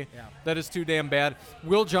 previously. Yeah. That is too damn bad.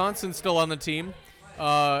 Will Johnson's still on the team.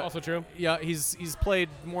 Also true. Yeah, he's played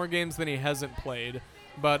more games than he hasn't played,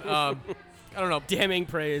 but I don't know. Damning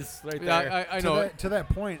praise right Yeah, there. I know. To that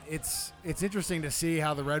point, it's interesting to see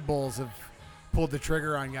how the Red Bulls have pulled the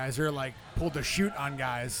trigger on guys, or like pulled the shoot on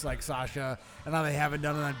guys like Sasha, and now they haven't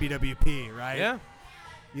done it on BWP, right? Yeah.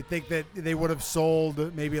 You'd think that they would have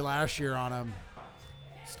sold maybe last year on him,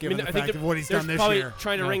 just given the fact of what he's they're done this probably year.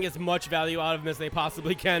 trying to wring as much value out of him as they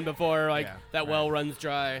possibly can before Yeah, that well runs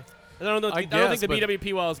dry. And I don't I think guess, the but-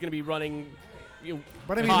 BWP well is going to be running.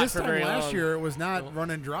 But I mean, hot this for time very last long. year it was not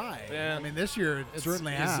running dry. Yeah. I mean, this year it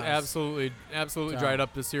certainly has. It's absolutely So- dried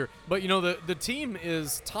up this year. But the team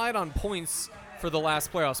is tied on points for the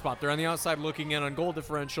last playoff spot. They're on the outside looking in on goal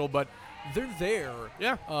differential, but they're there.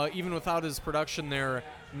 Yeah. Even without his production, they're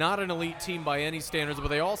not an elite team by any standards. But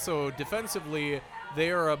they also defensively, they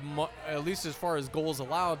are at least as far as goals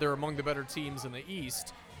allowed, they're among the better teams in the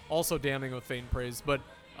East. Also damning with faint praise, but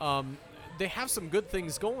they have some good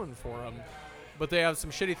things going for them. But they have some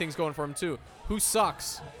shitty things going for them too. Who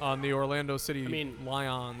sucks on the Orlando City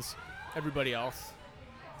Lions? Everybody else.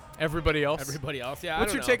 Everybody else. Everybody else. Yeah.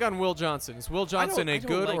 What's I your don't know. take on Will Johnson? Is Will Johnson I a don't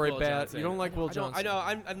good like or a Will bad? Johnson. You don't like Will I don't- Johnson? I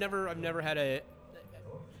know. I've never had a.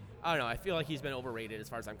 I don't know. I feel like he's been overrated as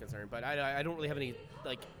far as I'm concerned. But I don't really have any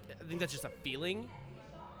like. I think that's just a feeling,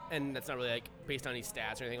 and that's not really like based on any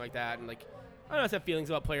stats or anything like that. And like, I don't know. I have feelings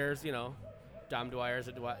about players. Dom Dwyer's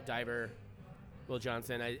a diver. Will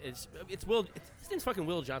Johnson. It's Will. His name's fucking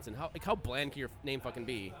Will Johnson. How bland can your name fucking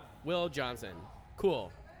be? Will Johnson.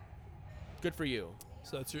 Cool. Good for you.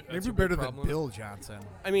 So that's your. Maybe better than Bill Johnson.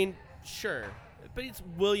 I mean, sure, but it's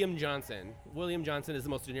William Johnson. William Johnson is the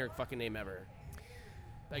most generic fucking name ever.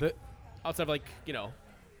 Like, outside of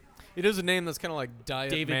It is a name that's kind of like diet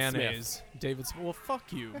David mayonnaise. David Smith. Well,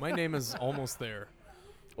 fuck you. My name is almost there.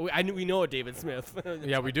 we know a David Smith.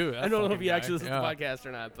 Yeah, we do. I don't know if he guy. actually listens Yeah. to the podcast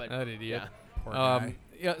or not, but That idiot. Poor guy.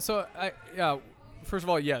 Yeah. So first of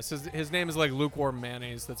all, yes, his name is like lukewarm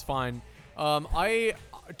mayonnaise. That's fine.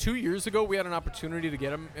 2 years ago we had an opportunity to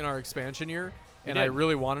get him in our expansion year, and I did.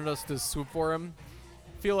 really wanted us to swoop for him.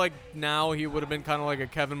 Feel like now he would have been kind of like a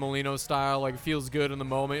Kevin Molino style, like feels good in the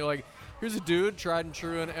moment. Like here's a dude tried and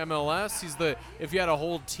true in MLS. If you had a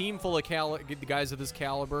whole team full of the guys of this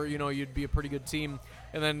caliber, you'd be a pretty good team.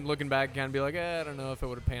 And then looking back, kind of be like, I don't know if it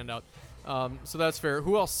would have panned out. So that's fair.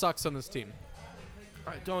 Who else sucks on this team?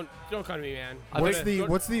 All right, don't come to me, man. What's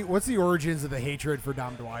the origins of the hatred for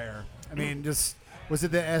Dom Dwyer? I mean, was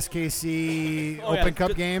it the SKC Open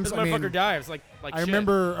Cup games? This motherfucker dives like I shit.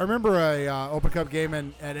 remember a Open Cup game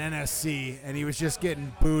at NSC, and he was just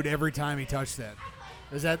getting booed every time he touched it.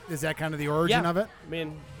 Is that kind of the origin of it? I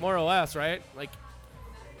mean, more or less, right? Like,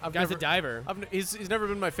 guy's a diver. He's never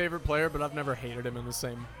been my favorite player, but I've never hated him in the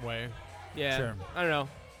same way. Yeah. Sure. I don't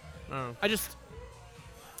know.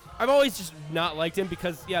 I've always just not liked him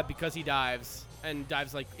because he dives and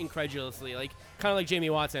dives like incredulously, like kind of like Jamie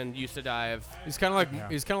Watson used to dive. He's kind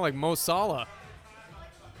of like Mo Salah.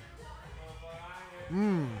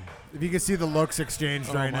 If you can see the looks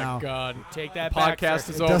exchanged right now. Oh my God! Take that Podcast back.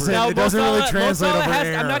 is over. It doesn't really translate over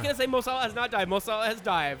air. I'm not gonna say Mo Salah has not dived. Mo Salah has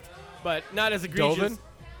dived, but not as egregious.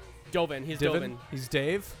 Dovin. He's Dovin. He's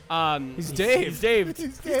Dave. He's Dave. He's Dave.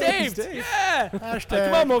 He's Dave. Yeah.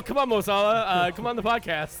 Hashtag. Come on, Mo Salah. Come on the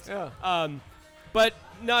podcast. Yeah. But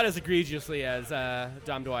not as egregiously as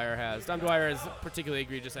Dom Dwyer has. Dom Dwyer is particularly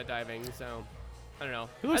egregious at diving, so I don't know.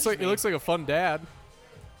 He looks like a fun dad.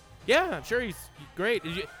 Yeah, I'm sure he's great.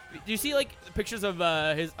 Did you see like pictures of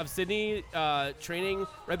Sydney training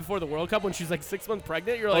right before the World Cup when she's like 6 months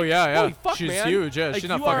pregnant? You're like, oh yeah, holy fuck, she's man. huge. Yeah, like, she's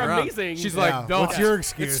not you fucking are around. amazing. She's Yeah. like, no, What's your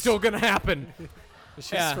excuse? It's still gonna happen.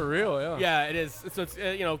 She's for real. Yeah. Yeah, it is. So it's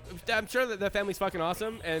I'm sure that the family's fucking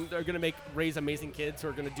awesome and they're gonna raise amazing kids who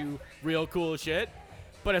are gonna do real cool shit.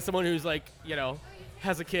 But as someone who's like,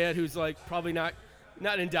 has a kid who's like probably not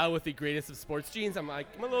endowed with the greatest of sports genes, I'm a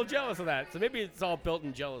little jealous of that. So maybe it's all built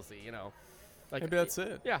in jealousy, Like, maybe that's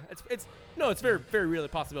it. Yeah, it's very, very real a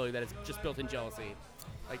possibility that it's just built in jealousy.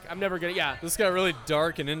 Like, I'm never gonna. Yeah. This got really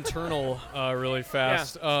dark and internal really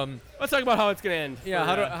fast. Yeah. Let's talk about how it's gonna end. Yeah.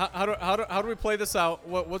 How do we play this out?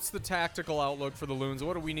 What's the tactical outlook for the Loons?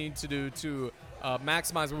 What do we need to do to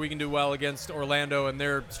maximize what we can do well against Orlando and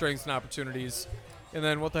their strengths and opportunities? And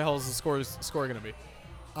then what the hell is the score going to be?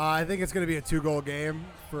 I think it's going to be a 2-goal game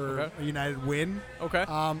for a United win. Okay.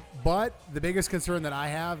 But the biggest concern that I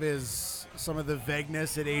have is some of the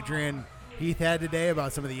vagueness that Adrian Heath had today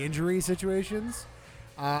about some of the injury situations.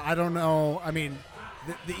 I don't know. I mean,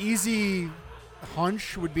 the easy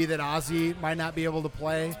hunch would be that Ozzy might not be able to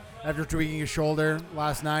play after tweaking his shoulder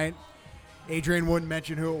last night. Adrian wouldn't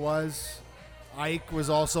mention who it was. Ike was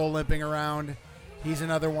also limping around. He's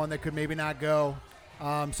another one that could maybe not go.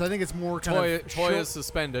 So I think it's more Toy is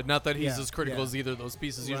suspended. Not that he's as critical as either of those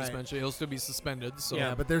pieces you just Right. mentioned. He'll still be suspended. So.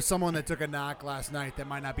 Yeah, but there's someone that took a knock last night that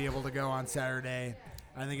might not be able to go on Saturday.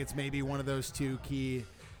 I think it's maybe one of those two key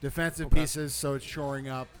defensive pieces, so it's shoring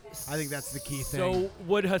up. I think that's the key thing. So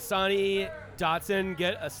would Hassani Dotson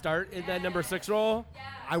get a start in that number 6 role?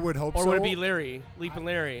 I would hope or so. would it be Larry, Leapin'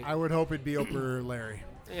 Larry? I would hope it'd be over Larry.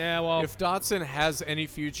 Yeah, well, if Dotson has any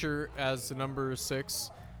future as the number 6,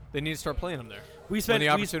 they need to start playing him there. We spent the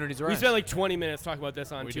opportunities we arise. spent like 20 minutes talking about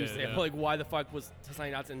this on We Tuesday. did, yeah. Like, why the fuck was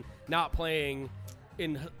Hassani Dotson not playing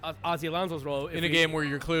in Ozzy Alonso's role in a game where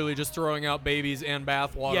you're clearly just throwing out babies and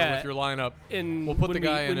bathwater with your lineup? We'll put the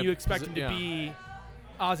guy in. When you expect him to be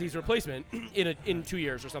Ozzy's replacement in 2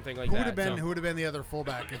 years or something like Who that. Who would have been the other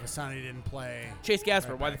fullback if Hassani didn't play? Chase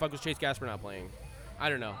Gasper. Why the fuck was Chase Gasper not playing? I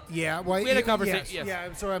don't know. Yeah, well, we had a conversation. Yes. Yes.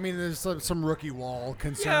 Yeah, so I mean, there's some rookie wall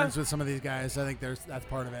concerns with some of these guys. I think that's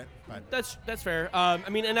part of it. But that's fair. I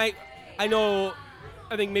mean, and I know,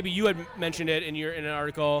 I think maybe you had mentioned it in an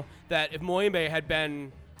article that if Moyembe had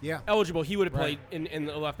been eligible, he would have played in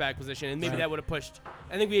the left back position, and maybe that would have pushed.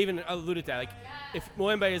 I think we even alluded to that. Like, if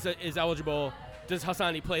Moyembe is eligible, does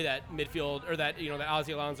Hassani play that midfield or that that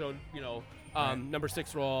Ozzy Alonso number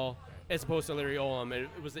 6 role as opposed to Larry Olam? And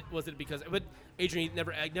was it because? But Adrian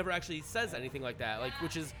never actually says anything like that, like,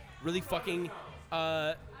 which is really fucking.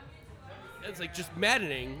 It's like just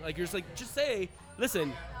maddening. Like, you're just say,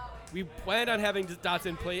 listen, we planned on having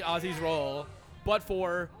Dotson play Ozzy's role, but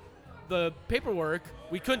for the paperwork,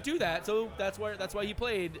 we couldn't do that. So that's why he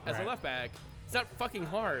played as a left back. It's not fucking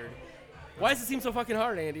hard. Why does it seem so fucking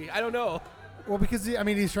hard, Andy? I don't know. Well, because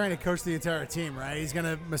he's trying to coach the entire team, right? He's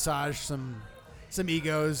gonna massage some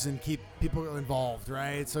egos and keep people involved,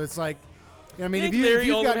 right? So it's like, I mean, if Larry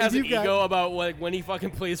Olam has an ego about when he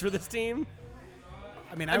fucking plays for this team.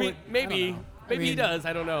 I mean, maybe he does.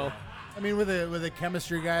 I don't know. I mean, with a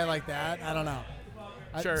chemistry guy like that, I don't know.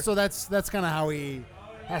 Sure. So that's kind of how he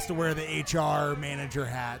has to wear the HR manager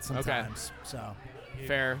hat sometimes. Okay. So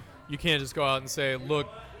fair. You can't just go out and say, look,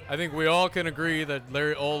 I think we all can agree that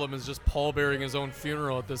Larry Olam is just pallbearing his own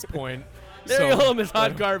funeral at this point. Larry So, Holm is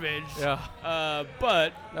hot garbage. Yeah.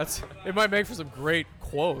 But It might make for some great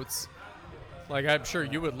quotes. Like, I'm sure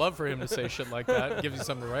you would love for him to say shit like that. Gives you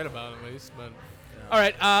something to write about at least. But all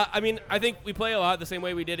right. I mean, I think we play a lot the same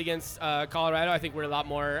way we did against Colorado. I think we're a lot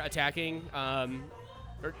more attacking,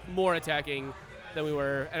 or more attacking than we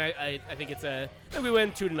were. And I think I think we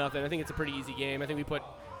win 2-0. I think it's a pretty easy game. I think we put,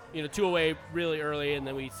 2 away really early, and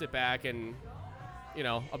then we sit back and,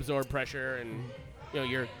 absorb pressure and,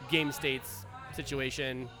 your game states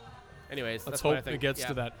situation. Anyways, let's that's what I hope think. it gets Yeah.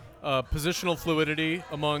 to that. Positional fluidity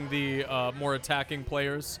among the more attacking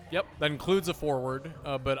players. Yep. That includes a forward,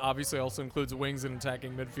 but obviously also includes wings and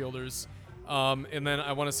attacking midfielders. And then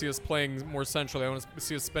I want to see us playing more centrally. I want to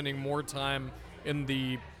see us spending more time in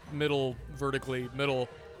the middle third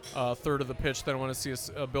of the pitch than I want to see us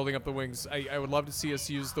building up the wings. I would love to see us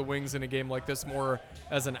use the wings in a game like this more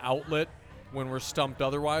as an outlet when we're stumped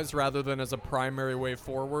otherwise, rather than as a primary way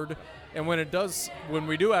forward. And when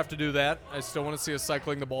we do have to do that, I still want to see us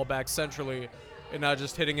cycling the ball back centrally and not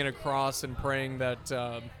just hitting it across and praying that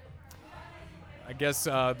I guess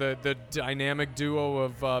the dynamic duo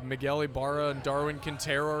of Miguel Ibarra and Darwin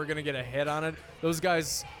Quintero are going to get a hit on it. Those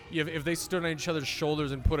guys, if they stood on each other's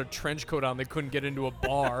shoulders and put a trench coat on, they couldn't get into a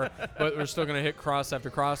bar, but we're still going to hit cross after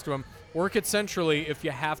cross to them. Work it centrally if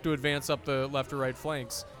you have to advance up the left or right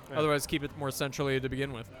flanks. Right. Otherwise, keep it more centrally to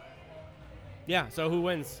begin with. Yeah, so who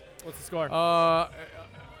wins? What's the score? I'm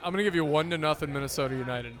going to give you 1-0 Minnesota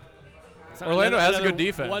United. Orlando has a good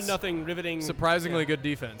defense. 1-0 riveting. Surprisingly good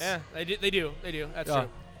defense. Yeah, they do. That's true.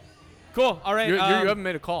 Cool. All right. You haven't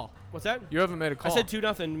made a call. What's that? You haven't made a call. I said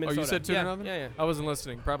 2-0 Minnesota. Oh, you said 2-0? Yeah. I wasn't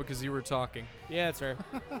listening, probably because you were talking. Yeah, that's fair.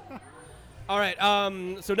 All right.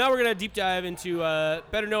 So now we're gonna deep dive into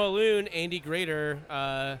Better Know a Loon, Andy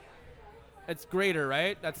Greder. It's Greder,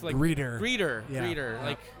 right? That's like Greder. Yeah.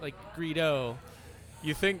 Greder. Like Greedo.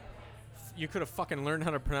 You think you could have fucking learned how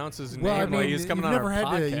to pronounce his Well, name? I mean, like he's coming on our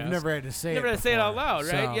podcast. You've never had to say Never it had to say it out before, loud,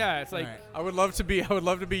 right? so, Yeah, it's like right. I would love to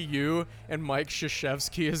be you, and Mike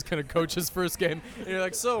Krzyzewski is going to coach his first game. And you're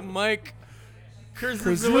like, so Mike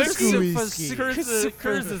Krzyzewski.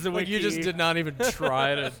 Like you just did not even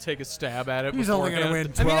try to take a stab at it. He's only going to win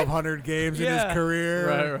 1,200 games in his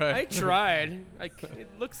career. Right. I tried. It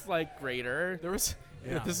looks like Greater. There was.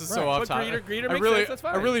 Yeah. This is Right. so off But topic. Greeter makes sense, that's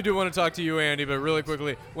fine. I really do want to talk to you, Andy, but really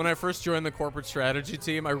quickly, when I first joined the corporate strategy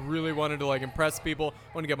team, I really wanted to impress people.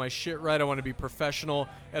 I want to get my shit right. I want to be professional.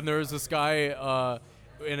 And there was this guy,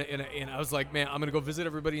 and I was like, man, I'm gonna go visit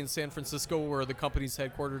everybody in San Francisco, where the company's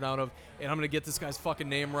headquartered out of, and I'm gonna get this guy's fucking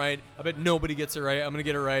name right. I bet nobody gets it right. I'm gonna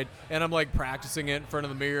get it right, and I'm practicing it in front of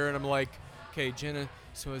the mirror, and I'm like, okay, Jenna.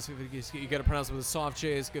 So you got to pronounce it with a soft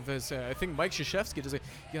J. I think Mike Krzyzewski does it.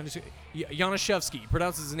 Janaszewski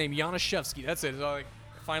pronounces his name Janaszewski. That's it. So I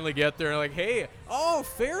finally get there and hey,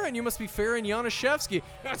 Farron, you must be Farron Janaszewski.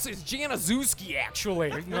 It's Januszewski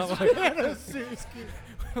actually. Januszewski.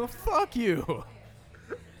 Well, fuck you.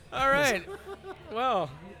 All right. Well,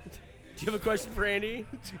 do you have a question for Andy?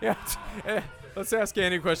 Yeah. Let's ask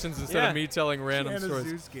Andy questions instead of me telling random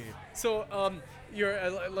stories. So,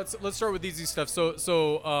 let's start with easy stuff.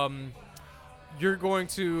 So you're going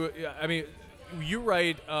to. I mean, you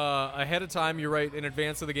write ahead of time. You write in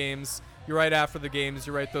advance of the games. You write after the games.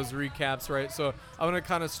 You write those recaps, right? So I'm going to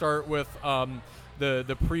kind of start with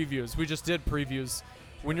the previews. We just did previews.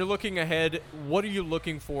 When you're looking ahead, what are you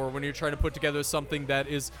looking for when you're trying to put together something that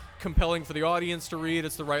is compelling for the audience to read?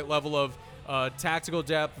 It's the right level of tactical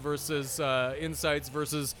depth versus insights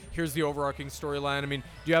versus here's the overarching storyline. I mean,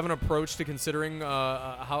 do you have an approach to considering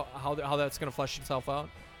how that's going to flesh itself out?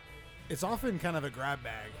 It's often kind of a grab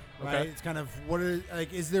bag, right? Okay. It's kind of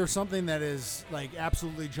is there something that is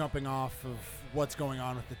absolutely jumping off of what's going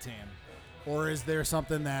on with the team, or is there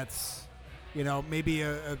something that's maybe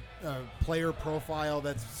a player profile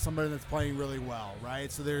that's somebody that's playing really well,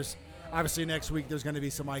 right? So there's obviously next week there's going to be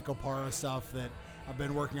some Ike Opara stuff that I've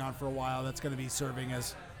been working on for a while. That's going to be serving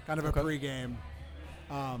as kind of a pregame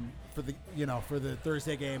for the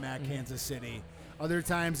Thursday game at Kansas City. Other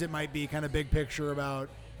times it might be kind of big picture about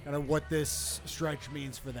kind of what this stretch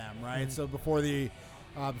means for them, right? Mm-hmm. So before the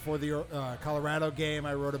Colorado game,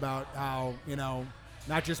 I wrote about how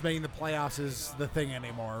not just making the playoffs is the thing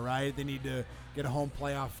anymore, right? They need to get a home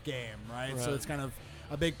playoff game, right? So it's kind of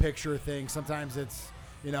a big picture thing. Sometimes it's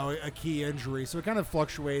a key injury, so it kind of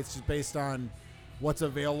fluctuates just based on what's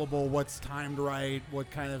available, what's timed right, what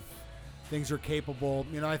kind of things are capable.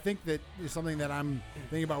 I think that something that I'm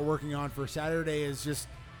thinking about working on for Saturday is just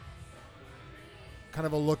kind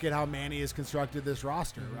of a look at how Manny has constructed this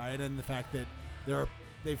roster, right? And the fact that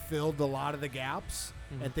they've filled a lot of the gaps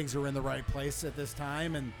and things are in the right place at this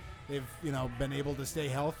time, and they've been able to stay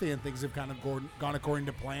healthy and things have kind of gone according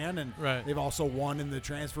to plan. And Right. they've also won in the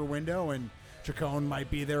transfer window. And Chacon might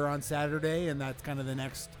be there on Saturday, and that's kind of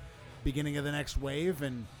the beginning of the next wave.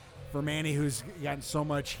 And for Manny, who's gotten so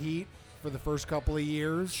much heat for the first couple of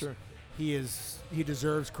years, Sure. he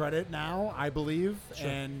deserves credit now, I believe, Sure.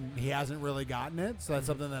 and he hasn't really gotten it. So that's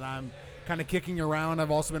something that I'm kind of kicking around.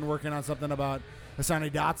 I've also been working on something about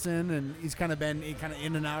Hassani Dotson, and he's kind of been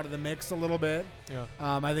in and out of the mix a little bit. Yeah.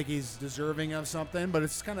 I think he's deserving of something, but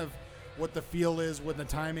it's kind of what the feel is, when the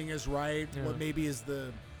timing is right, Yeah. what maybe is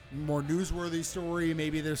the more newsworthy story.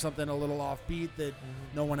 Maybe there's something a little offbeat that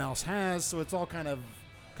no one else has. So it's all kind of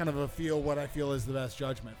a feel, what I feel is the best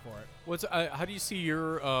judgment for it. How do you see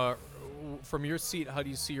your from your seat? How do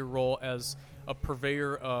you see your role as a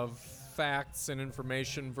purveyor of facts and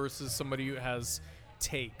information versus somebody who has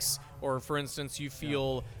takes? Or, for instance, you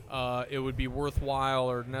feel it would be worthwhile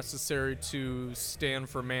or necessary to stand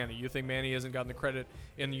for Manny. You think Manny hasn't gotten the credit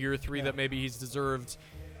in year 3 that maybe he's deserved.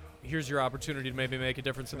 Here's your opportunity to maybe make a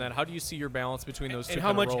difference in that. How do you see your balance between those two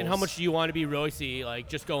roles? And how much do you want to be Royce, like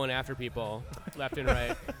just going after people left and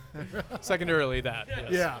right? Secondarily, that.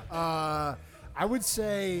 Yes. Yeah. I would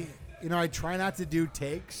say, I try not to do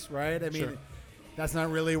takes, right? I mean, Sure. that's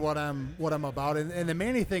not really what I'm about. And the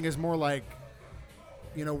Manny thing is more like,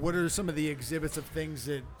 what are some of the exhibits of things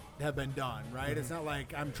that have been done, right? It's not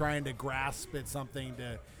like I'm trying to grasp at something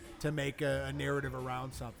to make a narrative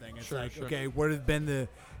around something. It's Sure, like, sure. okay,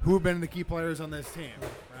 who have been the key players on this team,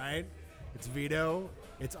 right? It's Vito,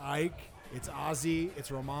 it's Ike, it's Ozzy,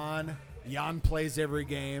 it's Roman. Jan plays every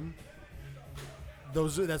game.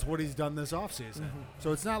 That's what he's done this offseason.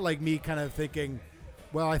 So it's not like me kind of thinking,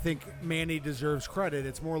 well, I think Manny deserves credit.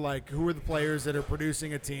 It's more like, who are the players that are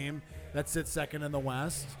producing a team that sits second in the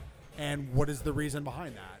West, and what is the reason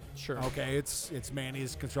behind that? Sure. Okay, it's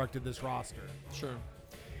Manny's constructed this roster. Sure.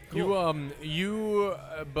 Cool.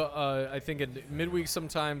 I think in midweek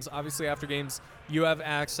sometimes, obviously after games, you have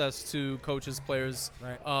access to coaches, players.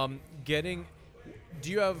 Right. Do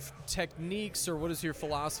you have techniques, or what is your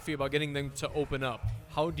philosophy about getting them to open up?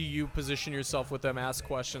 How do you position yourself with them, ask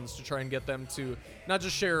questions to try and get them to not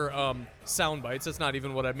just share sound bites? That's not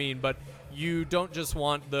even what I mean, but you don't just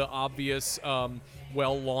want the obvious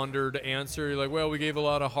well-laundered answer. You're like, well, we gave a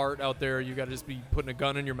lot of heart out there. You got to just be putting a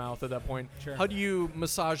gun in your mouth at that point. Sure. How do you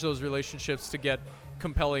massage those relationships to get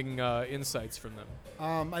compelling insights from them?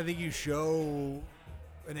 I think you show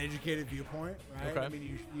an educated viewpoint, right? Okay. I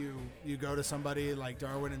mean, you go to somebody like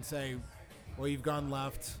Darwin and say, well, you've gone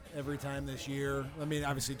left every time this year. I mean,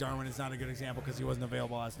 obviously Darwin is not a good example because he wasn't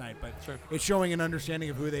available last night, but Sure. It's showing an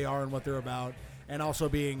understanding of who they are and what they're about, and also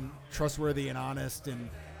being trustworthy and honest and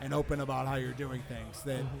open about how you're doing things.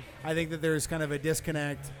 That I think that there's kind of a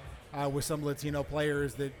disconnect with some Latino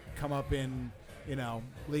players that come up in,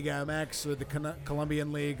 Liga MX or the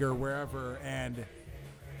Colombian League or wherever, and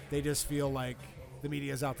they just feel like the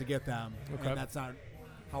media is out to get them. Okay. And that's not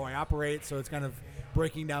how I operate, so it's kind of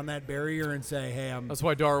breaking down that barrier and say, hey, That's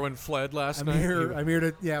why Darwin fled last night. I'm here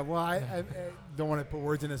to, yeah, well, I don't want to put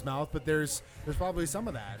words in his mouth, but there's probably some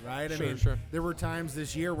of that, right? Sure. There were times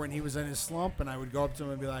this year when he was in his slump, and I would go up to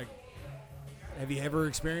him and be like, have you ever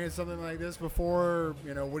experienced something like this before?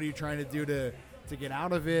 What are you trying to do to get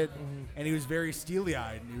out of it? And he was very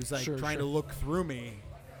steely-eyed. He was like trying to look through me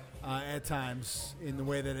at times in the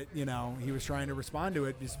way that, he was trying to respond to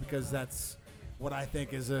it, just because that's what I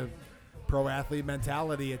think is a pro athlete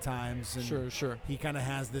mentality at times. And Sure. he kind of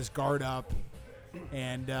has this guard up,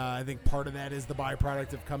 and I think part of that is the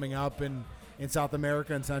byproduct of coming up in South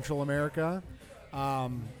America and Central America.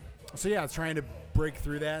 So yeah, it's trying to break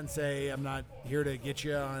through that and say, I'm not here to get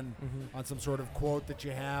you on some sort of quote that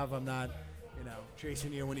you have. I'm not,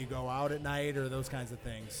 chasing you when you go out at night or those kinds of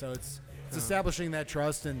things. So it's establishing that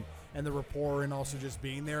trust and the rapport, and also just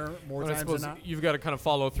being there more But I times suppose than not. you've got to kind of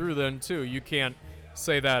follow through then too. You can't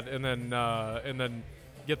say that and then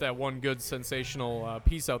get that one good sensational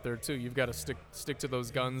piece out there too. You've got to stick to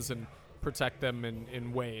those guns and protect them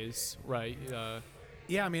in ways, right?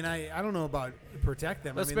 Yeah, I mean, I don't know about protect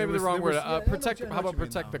them. That's I mean, maybe the wrong word. Protect. I know How what about you mean,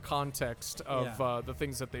 protect the though. context of the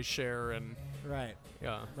things that they share and Right.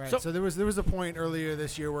 yeah. Right. So there was a point earlier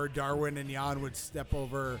this year where Darwin and Jan would step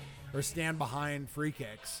over or stand behind free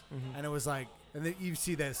kicks, and it was like, and then you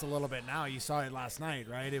see this a little bit now. You saw it last night,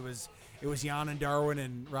 right? It was Jan and Darwin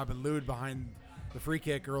and Robin Lod behind the free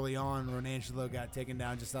kick early on when Angelo got taken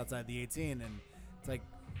down just outside the 18, and it's like,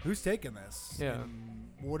 who's taking this? Yeah. And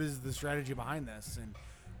what is the strategy behind this? And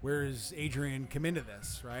where does Adrian come into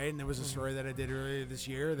this, right? And there was a story that I did earlier this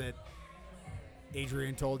year that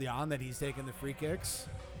Adrian told Jan that he's taking the free kicks,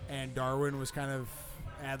 and Darwin was kind of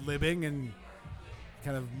ad-libbing and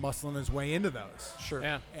kind of muscling his way into those. Sure.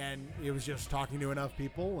 Yeah. And it was just talking to enough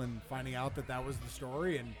people and finding out that was the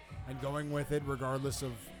story and going with it regardless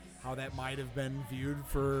of how that might have been viewed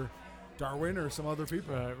for Darwin or some other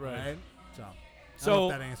people. Right. So, I So- don't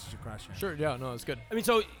know if that answers your question. Sure. Yeah. No, it's good. I mean,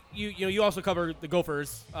 so you also cover the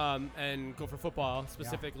Gophers and Gopher football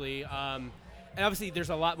specifically. And obviously, there's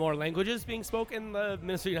a lot more languages being spoken in the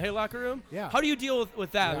Minnesota United locker room. Yeah. How do you deal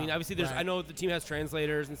with that? Yeah, I mean, obviously, there's. right. I know the team has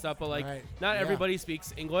translators and stuff, but like, Right. not Yeah. everybody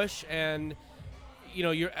speaks English, and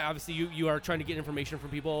you're obviously you are trying to get information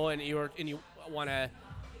from people, and you want to,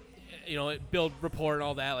 build rapport and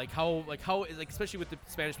all that. Like how especially with the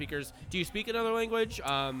Spanish speakers, do you speak another language?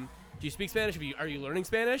 Do you speak Spanish? Are you learning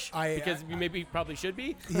Spanish? Because you probably should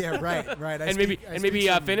be. Yeah, right. And maybe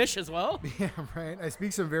Finnish as well. Yeah, right. I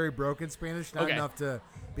speak some very broken Spanish, not Okay. enough to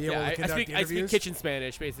be able to I conduct speak interviews. kitchen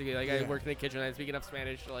Spanish basically. Like I Yeah. work in the kitchen, I speak enough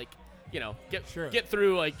Spanish to Sure. get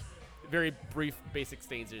through like very brief basic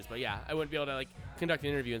stages. But yeah, I wouldn't be able to like conduct an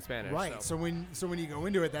interview in Spanish. Right. So when you go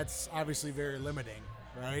into it, that's obviously very limiting,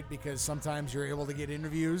 right? Because sometimes you're able to get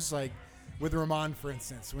interviews like with Ramon, for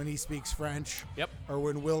instance, when he speaks French. Yep. Or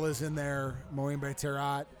when Will is in there, Moimbe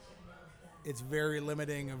Terat, it's very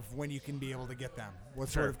limiting of when you can be able to get them. What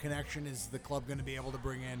sort of connection is the club going to be able to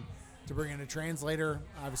bring in a translator?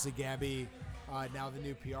 Obviously, Gabby, now the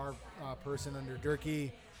new PR person under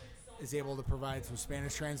Durkee, is able to provide some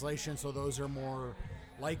Spanish translation, so those are more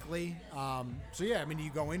likely. So yeah, I mean, you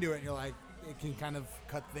go into it and you're like, it can kind of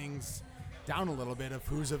cut things down a little bit of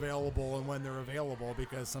who's available and when they're available,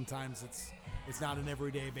 because sometimes it's not an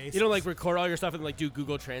everyday basis. you don't like record all your stuff and like do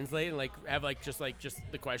Google Translate and like have just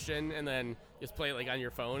the question and then just play it like on your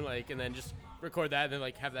phone and then just record that and then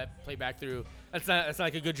like have that play back through. That's not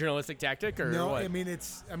like a good journalistic tactic or no, what? I mean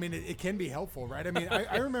it can be helpful, right? I mean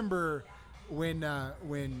I remember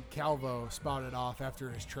when Calvo spouted off after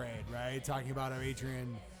his trade, right? Talking about how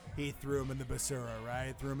Adrian, he threw him in the basura,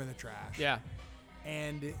 right? Threw him in the trash. Yeah.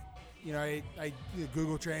 And I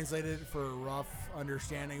Google translated it for a rough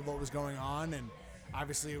understanding of what was going on, and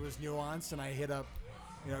obviously it was nuanced, and I hit up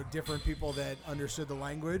different people that understood the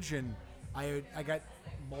language, and I got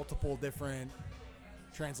multiple different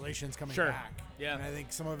translations coming back. Yeah. And I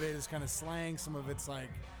think some of it is kind of slang, some of it's like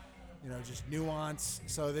just nuance.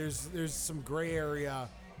 So there's some gray area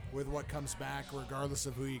with what comes back regardless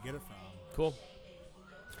of who you get it from. Cool.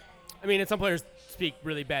 I mean, and some players speak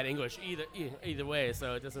really bad English either way,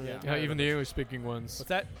 so it doesn't. Yeah. really Yeah, matter even that the much. English speaking ones. What's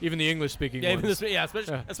that? Even the English speaking Yeah, ones.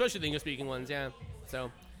 especially the English speaking ones. Yeah. So,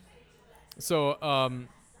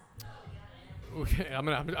 okay, I'm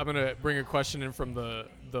gonna bring a question in from the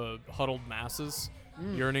huddled masses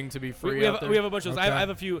yearning to be free. We out have there. we have a bunch of those. Okay. I have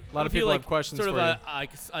a few. A lot of few, people like, have questions sort of for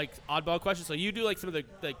like oddball questions. So you do like some of the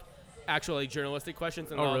like actual like journalistic questions,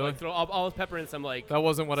 and Oh, I'll, really? like, I'll pepper in some like. That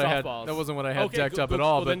wasn't what I had. softballs. That wasn't what I had Okay, decked go- up go- at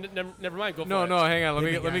all. well, But then never mind. Go for no, it. hang on.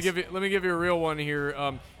 Hit me, Let me guys. give you a real one here.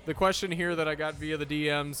 The question here that I got via the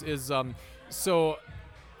DMs is so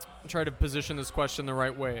I'll try to position this question the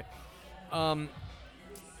right way.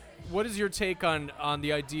 What is your take on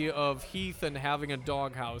the idea of Heath and having a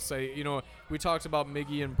doghouse? We talked about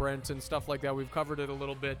Miggy and Brent and stuff like that. We've covered it a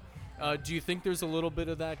little bit. Do you think there's a little bit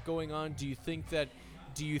of that going on? Do you think that?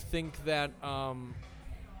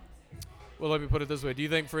 Well, let me put it this way. Do you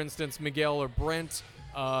think, for instance, Miguel or Brent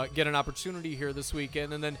get an opportunity here this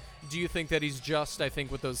weekend? And then do you think that he's just, I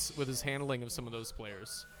think, with his handling of some of those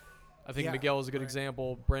players? I think Yeah, Miguel is a good right.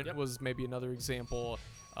 example. Brent Yep. was maybe another example.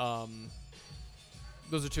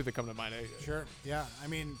 Those are two that come to mind. Sure. Yeah. I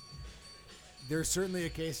mean, there's certainly a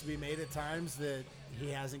case to be made at times that he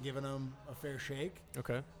hasn't given him a fair shake.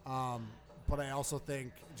 Okay. But I also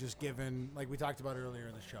think just given, like we talked about earlier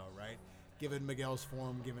in the show, right? Given Miguel's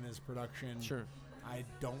form, given his production, Sure. I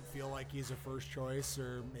don't feel like he's a first choice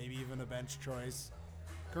or maybe even a bench choice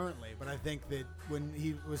currently. But I think that when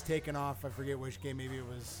he was taken off, I forget which game, maybe it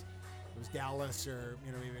was Dallas or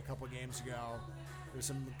maybe a couple games ago. There's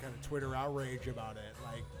some kind of Twitter outrage about it.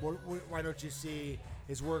 Like, why don't you see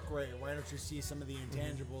his work rate? Why don't you see some of the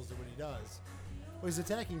intangibles of what he does? Well, he's an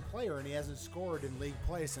attacking player, and he hasn't scored in league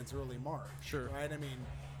play since early March. Sure. Right? I mean,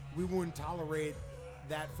 we wouldn't tolerate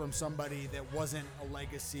that from somebody that wasn't a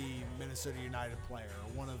legacy Minnesota United player,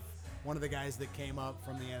 one of the guys that came up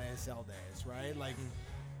from the NASL days, right? Like,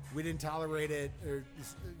 we didn't tolerate it, or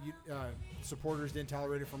supporters didn't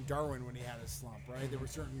tolerate it from Darwin when he had his slump, right? There were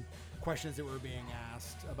certain questions that were being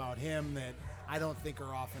asked about him that I don't think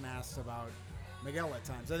are often asked about Miguel at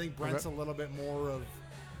times. I think Brent's a little bit more of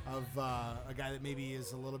a guy that maybe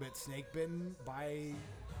is a little bit snake bitten by.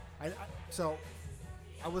 So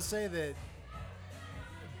I will say that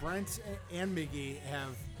Brent and Miggy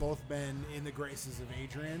have both been in the graces of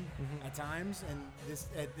Adrian at times, and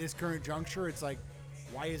at this current juncture, it's like,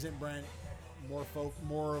 why isn't Brent more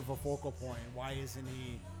of a focal point? Why isn't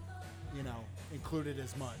he, included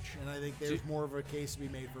as much? And I think there's more of a case to be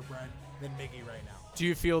made for Brent than Miggy right now. Do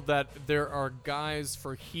you feel that there are guys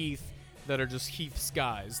for Heath that are just Heath's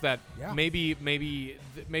guys that maybe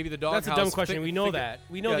the doghouse? That's a dumb question. We know that.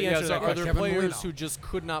 We know the answer to that Are question. there players who just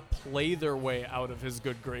could not play their way out of his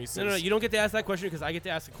good graces? No. You don't get to ask that question because I get to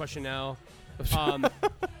ask the question now.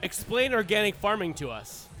 Explain organic farming to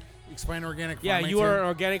us. Explain organic farming. Yeah, you were an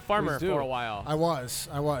organic farmer for a while. I was.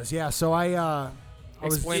 Yeah, so I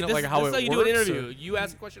was explain it like how it works. This is how you do an interview. You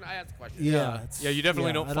ask a question, I ask a question. Yeah, you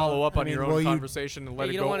definitely don't follow up on your own conversation and let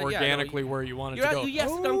it go organically where you want it to go. You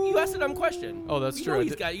asked a dumb question. Oh, that's true.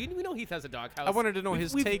 We know Heath has a doghouse. I wanted to know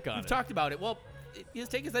his take on it. We've talked about it. Well, his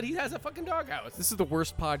take is that he has a fucking doghouse. This is the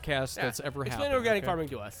worst podcast that's ever happened. Explain organic farming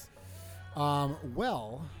to us.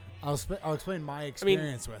 Well, I'll explain my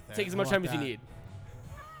experience with it. Take as much time as you need.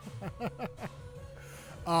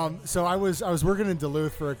 So I was working in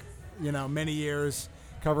Duluth for many years,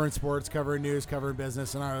 covering sports, covering news, covering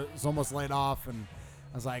business, and I was almost laid off, and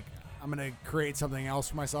I was like, I'm gonna create something else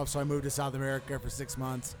for myself. So I moved to South America for 6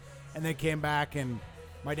 months, and then came back, and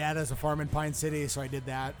my dad has a farm in Pine City, so I did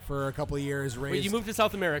that for a couple of years. Wait, you moved to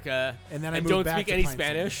South America, and then I moved don't back speak to any Pine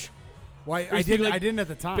Spanish? City. Why I didn't? I didn't at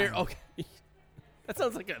the time. Okay, that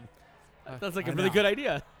sounds like a really good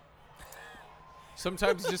idea.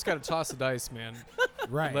 Sometimes you just got to toss the dice, man.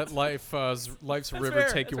 Right. Let life's river fair.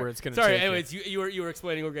 take you where it's going to take you. Sorry, anyways, you were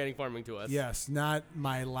explaining organic farming to us. Yes, not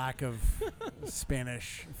my lack of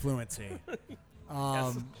Spanish fluency.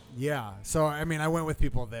 Yes. Yeah. So, I mean, I went with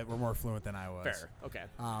people that were more fluent than I was. Fair. Okay.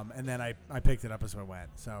 And then I picked it up as I went.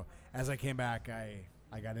 So, as I came back,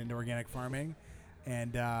 I got into organic farming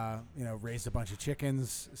and, raised a bunch of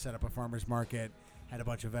chickens, set up a farmer's market, had a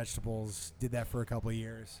bunch of vegetables, did that for a couple of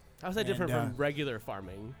years. How's that different from regular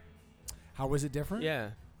farming? How was it different?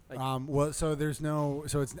 Yeah. So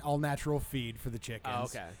it's all natural feed for the chickens. Oh,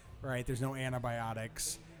 okay. Right. There's no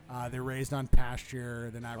antibiotics. They're raised on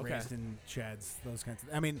pasture. They're not raised in sheds. Those kinds of.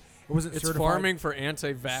 I mean, it wasn't. It's certified. farming for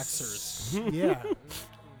anti-vaxxers. Yeah.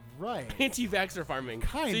 Right. Anti-vaxxer farming.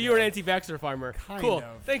 Kind so of. you were an anti-vaxxer farmer. Kind Cool.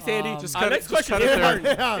 of. Thanks, Andy. Just Next question. cut it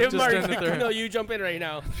there. If Mark, end it there. no, you jump in right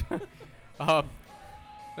now.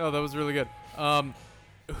 No, that was really good.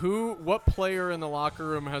 What player in the locker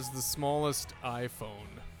room has the smallest iPhone?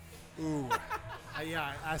 Ooh.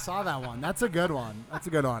 Yeah, I saw that one. That's a good one.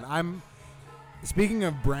 I'm speaking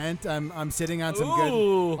of Brent. I'm sitting on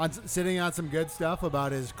some good stuff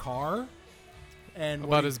about his car and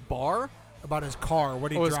about his bar. About his car,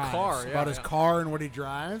 what he drives. His car, about his car and what he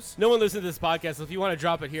drives. No one listens to this podcast, so if you want to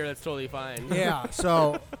drop it here, that's totally fine. Yeah.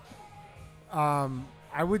 So,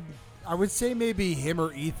 I would say maybe him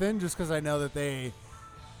or Ethan, just because I know that they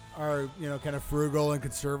are kind of frugal and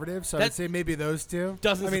conservative. So I'd say maybe those two.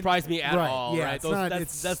 Doesn't surprise me at all. Yeah, right?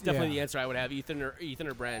 That's definitely the answer I would have. Ethan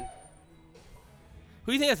or Brent.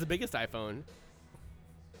 Who do you think has the biggest iPhone?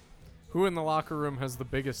 Who in the locker room has the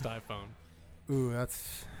biggest iPhone? Ooh,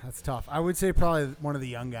 that's tough. I would say probably one of the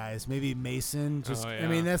young guys, maybe Mason. I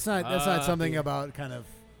mean, that's not something about kind of.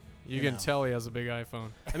 You can tell he has a big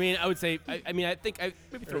iPhone. I mean, I would say. I think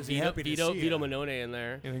maybe throw Vito Manone in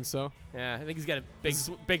there. You think so? Yeah, I think he's got a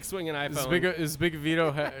big swinging iPhone. Is big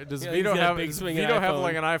Vito? Does Vito have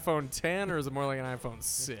like an iPhone 10 or is it more like an iPhone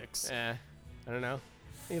 6? Yeah, I don't know.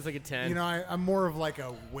 I think it's like a 10. I'm more of like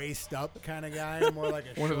a waist up kind of guy. I'm more like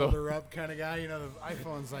a shoulder up kind of guy. The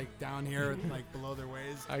iPhone's like down here, like below their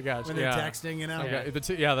waist. I got you. When they're texting,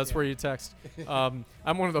 that's where you text. I'm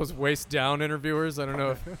one of those waist down interviewers. I don't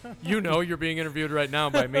know if you're being interviewed right now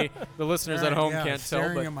by me. The listeners at home can't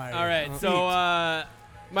tell. But all right, so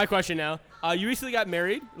my question now. You recently got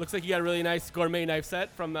married. Looks like you got a really nice gourmet knife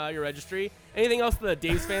set from your registry. Anything else the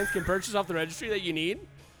Dave's fans can purchase off the registry that you need?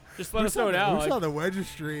 Just let us know now. Who saw the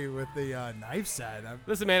registry with the knife set?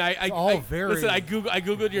 Listen, man, I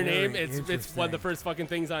googled your name. It's one of the first fucking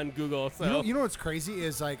things on Google. So you know what's crazy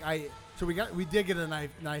is we did get a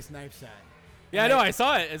nice knife set. Yeah, I know. I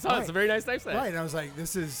saw it. It's a very nice knife set. Right, and I was like,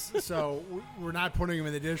 this is so we're not putting them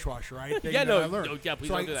in the dishwasher, right? Yeah, no,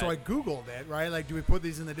 please don't do that. So I googled it, right? Like, do we put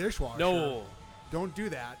these in the dishwasher? No, don't do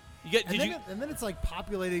that. And then it's like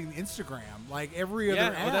populating Instagram, like every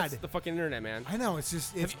other ad. Well, that's the fucking internet, man. I know. It's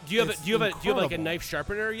just. Do you have like a knife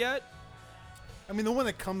sharpener yet? I mean, the one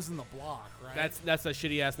that comes in the block, right? That's a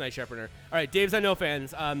shitty ass knife sharpener. All right, Dave's I Know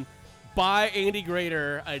fans, buy Andy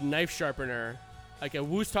Greder a knife sharpener, like a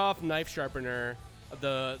Wusthof knife sharpener,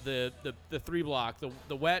 the 3 block,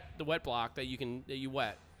 the wet block that you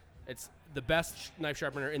wet. the best knife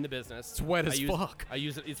sharpener in the business. It's wet as fuck. I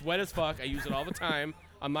use it. It's wet as fuck. I use it all the time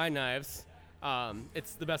on my knives.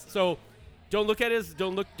 It's the best. So don't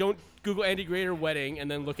Google Andy Greder wedding and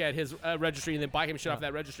then look at his registry and then buy him shit off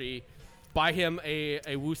that registry. Buy him a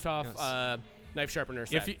Wusthof knife sharpener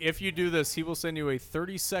set. If you do this, he will send you a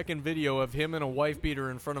 30-second video of him and a wife beater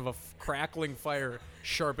in front of a crackling fire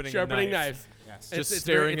sharpening knives. Yes. Just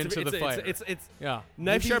staring into the fire. It's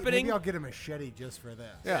Maybe, sharpening. Maybe I'll get a machete just for this.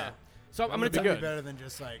 Yeah. So I'm gonna That'd be tell good. you. Better than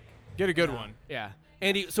just like. Get a good one. Yeah,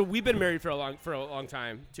 Andy. So we've been married for a long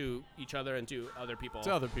time to each other and to other people.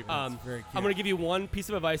 To other people. That's very cute. I'm gonna give you one piece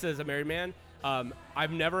of advice as a married man.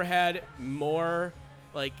 I've never had more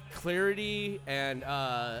like clarity and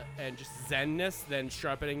just zenness than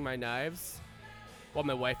sharpening my knives while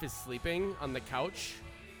my wife is sleeping on the couch,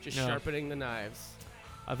 just sharpening the knives.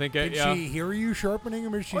 I think Did she hear you sharpening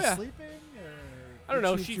them? Is she yeah. sleeping? Or I don't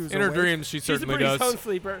know. She was in her awake? dreams, she She's a certainly pretty does. sound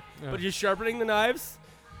sleeper, Yeah. but just sharpening the knives,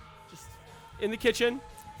 just in the kitchen.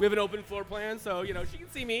 We have an open floor plan, so she can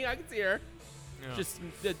see me, I can see her. Yeah. Just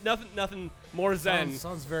nothing more zen.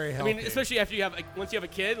 Sounds very I healthy. mean, especially after you have once you have a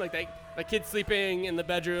kid, like that kid's sleeping in the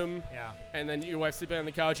bedroom, Yeah. and then your wife's sleeping on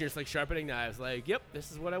the couch. And you're just like sharpening knives. Like, yep, this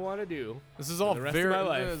is what I want to do. This is all the rest very of my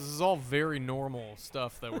life. This is all very normal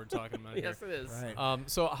stuff that we're talking about here. Yes, it is. Right.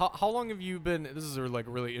 So how long have you been? This is a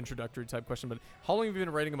really introductory type question, but how long have you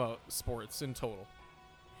been writing about sports in total?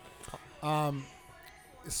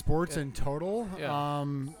 Sports in total. Yeah.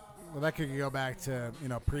 Well, that could go back to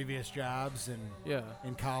previous jobs and Yeah.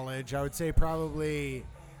 in college. I would say probably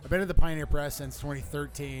I've been at the Pioneer Press since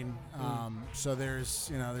 2013. So there's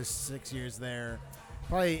 6 years there,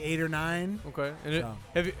 probably 8 or 9. Okay. And So.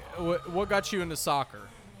 have you, what got you into soccer?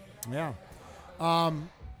 Yeah.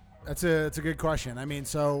 That's a good question. I mean,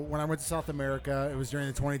 so when I went to South America, it was during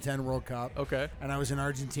the 2010 World Cup. Okay. And I was in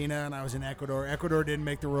Argentina and I was in Ecuador. Ecuador didn't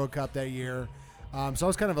make the World Cup that year. So I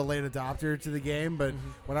was kind of a late adopter to the game, but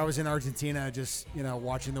when I was in Argentina, just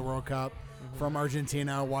watching the World Cup from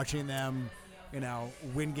Argentina, watching them,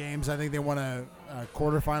 win games. I think they won a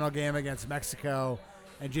quarterfinal game against Mexico,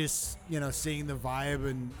 and just seeing the vibe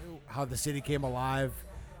and how the city came alive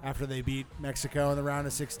after they beat Mexico in the round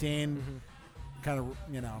of 16, kind of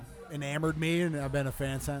enamored me, and I've been a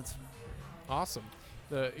fan since. Awesome.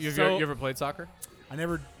 You So- ever played soccer? I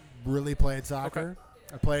never really played soccer.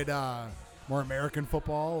 I played more American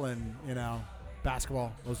football and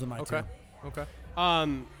basketball. Those are my two. Okay.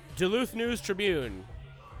 Duluth News Tribune,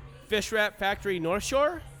 Fishwrap Factory, North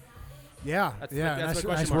Shore. Yeah, That's yeah, my nice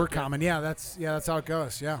question mark, word yeah. comment. Yeah, that's how it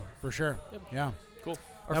goes. Yeah, for sure. Yeah, Cool.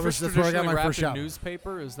 Are that's fish where I got traditionally my wrapped first in job.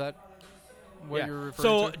 newspaper? Is that what Yeah. you're referring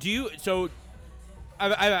So to? do you? So I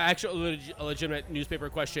have actually a legitimate newspaper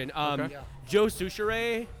question. Okay. Yeah. Joe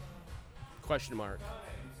Souchere? Question mark.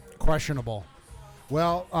 Questionable.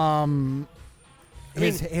 Well,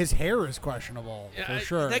 his hair is questionable for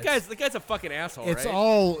sure. That guy's a fucking asshole. It's right?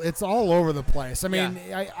 all over the place. I mean,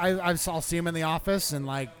 Yeah. I'll see him in the office and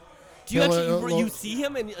like. Do you he'll- actually he'll- you see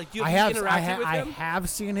him and like do you I have have interacted with I him? have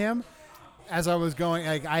seen him as I was going.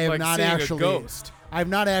 Like I have Like not seeing a actually. ghost. I've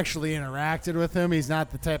not actually interacted with him. He's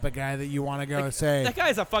not the type of guy that you want to go say. That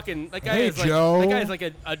guy's a fucking. That guy Hey, is like. Joe. That guy's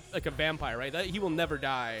like a vampire, right? He will never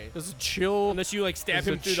die Does a chill? unless you like stab Does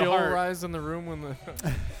him a through the chill heart. rise in the room when the?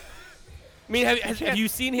 I mean, have you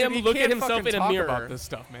seen him He look at can't himself fucking in a talk mirror? about this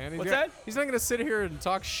stuff, man. What's that? He's not going to sit here and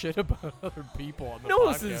talk shit about other people on the No one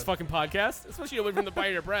podcast. listens to this fucking podcast, especially away from the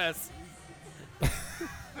Pioneer Press.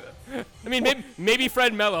 I mean, maybe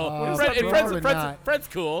Fred Mello. probably not. Fred's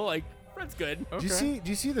cool. Like Fred's good. Okay. Do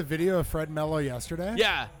you see the video of Fred Mello yesterday?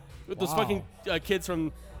 Yeah, with those Wow. fucking kids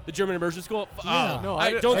from the German immersion school. Yeah.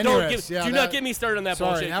 No, don't Anyways, yeah, do that- not get me started on that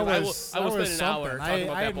Sorry, bullshit. that 'Cause I will was spend an hour something. talking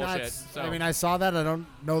about I that have not bullshit. s- So. I mean, I saw that. I don't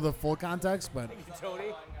know the full context, but Tony.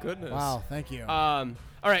 Goodness. wow, thank you.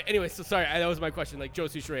 All right. Anyway, so sorry. That was my question. Like Joe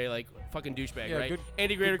Souchere, like fucking douchebag, Yeah, right? good-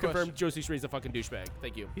 Andy good Greder question. confirmed Joe Souchere is a fucking douchebag.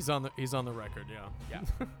 Thank you. He's on the record, yeah.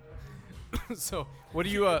 Yeah. So, what do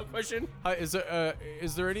you Question. is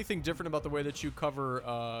there anything different about the way that you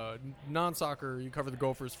cover non-soccer? You cover the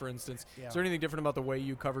Gophers, for instance. Yeah. Is there anything different about the way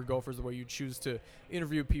you cover Gophers, the way you choose to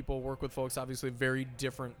interview people, work with folks? Obviously, very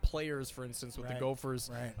different players, for instance, with the Right, Gophers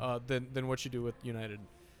right. than what you do with United.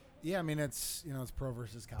 Yeah, I mean it's it's pro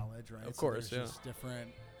versus college, right? Of course, so there's yeah. just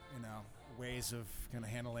different ways of kind of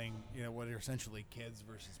handling what are essentially kids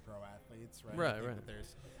versus pro athletes, right? I Right, think right.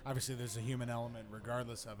 that there's a human element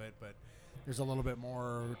regardless of it, but there's a little bit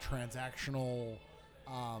more transactional,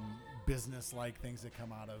 business-like things that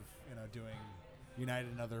come out of doing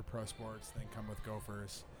United and other pro sports than come with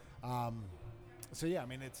Gophers. So yeah, I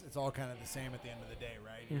mean it's all kind of the same at the end of the day,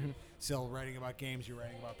 right? You're still writing about games, you're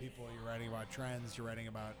writing about people, you're writing about trends, you're writing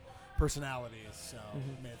about personalities. So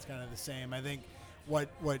I mean, it's kind of the same. I think what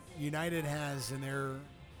United has in their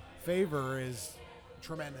favor is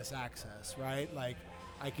tremendous access, right? Like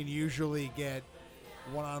I can usually get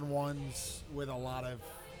one-on-ones with a lot of,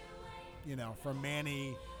 from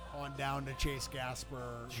Manny on down to Chase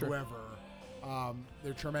Gasper, whoever.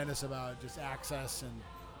 They're tremendous about just access and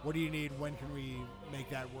what do you need, when can we make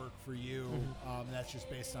that work for you. That's just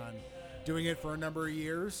based on doing it for a number of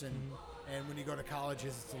years, and when you go to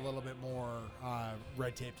colleges, it's a little bit more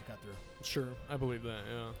red tape to cut through. Sure, I believe that.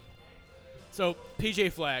 Yeah. So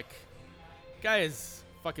PJ Fleck, guy is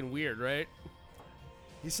fucking weird, right?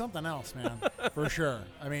 He's something else, man, for sure.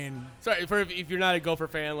 I mean, sorry if you're not a Gopher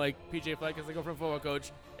fan, like PJ Fleck is a Gopher football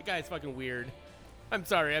coach. That guy's fucking weird. I'm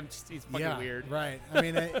sorry, he's fucking weird. Right. I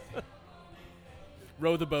mean,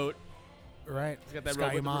 row the boat. Right. He's got that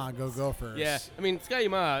Sky Yama, go Gophers. Yeah. I mean, Sky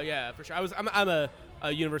Yama, yeah, for sure. I'm a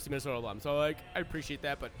University of Minnesota alum, so like I appreciate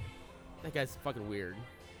that, but that guy's fucking weird.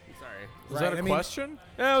 I'm sorry. Was that a question?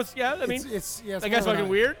 Yeah. I mean, that guy's fucking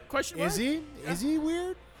weird. Question mark? Is he? Yeah. Is he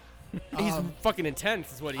weird? He's fucking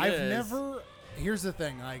intense. Is what he is. Here's the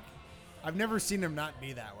thing. Like, I've never seen him not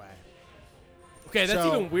be that way. Okay, that's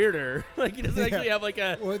even weirder. Like he doesn't actually have like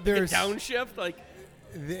a downshift. Like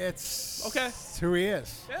it's okay. It's who he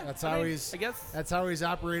is. Yeah, that's how he's. I guess that's how he's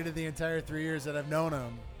operated the entire 3 years that I've known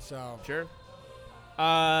him. So sure.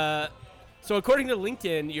 So according to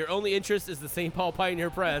LinkedIn, your only interest is the St. Paul Pioneer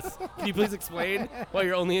Press. Can you please explain why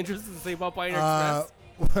your only interest is the St. Paul Pioneer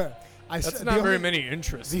Press? That's not very many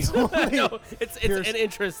interests. No, it's an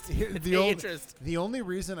interest. The only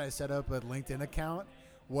reason I set up a LinkedIn account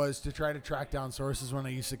was to try to track down sources when I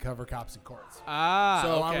used to cover cops and courts. So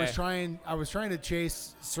okay. I was trying to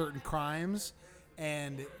chase certain crimes,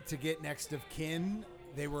 and to get next of kin,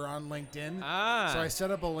 they were on LinkedIn. So I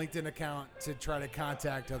set up a LinkedIn account to try to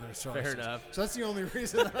contact other sources. Fair enough. So that's the only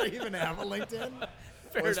reason I even have a LinkedIn.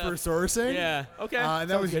 Fair was enough. for sourcing. Yeah. Okay. And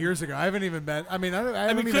that was years ago. I haven't even been. I mean,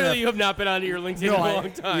 I mean, clearly you have not been onto your LinkedIn in a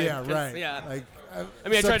long time. Yeah. Right. Yeah. Like,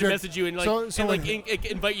 I tried to message you and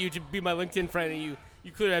invite you to be my LinkedIn friend, and you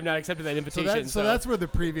clearly have not accepted that invitation. So that's where the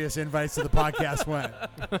previous invites to the podcast went.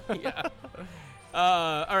 Yeah.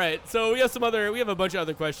 All right. So we have a bunch of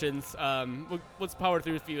other questions. Let's power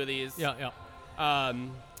through a few of these. Yeah.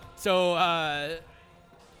 So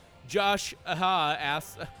Josh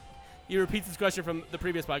asks. He repeats his question from the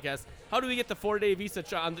previous podcast. How do we get the 4-day visa?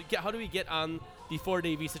 How do we get on the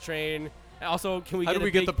 4-day visa train? And also, can we? How get do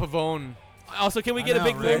we get the pavone? Also, can we get a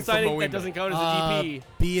big loan signing that doesn't count as a DP?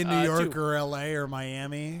 Be in New York or LA or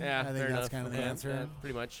Miami. Yeah, I think that's kind of the answer. Yeah,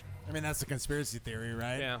 pretty much. I mean, that's the conspiracy theory,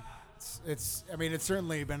 right? Yeah. It's. I mean, it's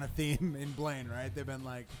certainly been a theme in Blaine, right? They've been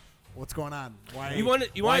like, "What's going on? Why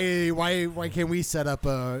can't we set up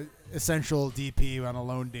a essential DP on a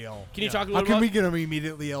loan deal? Can you talk a little? How can we get them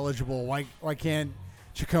immediately eligible? Why can't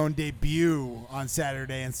Chacon debut on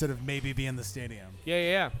Saturday instead of maybe be in the stadium?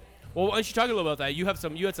 Yeah. Well, why don't you talk a little about that? You had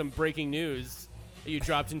some breaking news that you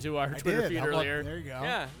dropped into our Twitter feed earlier. There you go.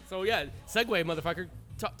 Yeah. So yeah, segue, motherfucker.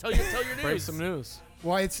 Tell your news. Break some news.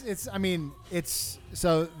 Well, it's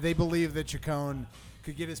so they believe that Chacon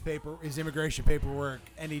could get his immigration paperwork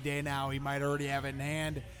any day now. He might already have it in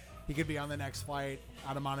hand. He could be on the next flight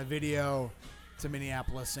out of Montevideo to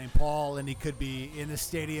Minneapolis, St. Paul, and he could be in the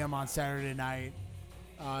stadium on Saturday night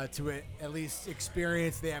to at least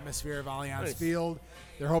experience the atmosphere of Allianz Field.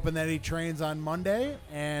 They're hoping that he trains on Monday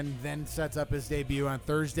and then sets up his debut on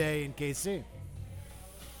Thursday in KC.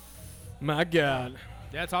 My God.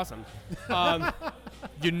 That's awesome.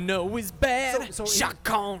 You know he's bad.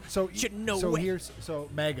 Chacon. So it. So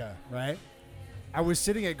Mega, right? I was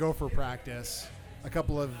sitting at Gopher practice a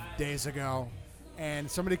couple of days ago,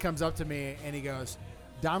 and somebody comes up to me and he goes,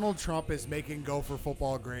 "Donald Trump is making Gopher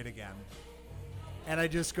football great again." And I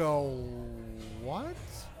just go, "What?"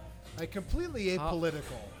 Like, completely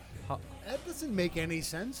apolitical. That doesn't make any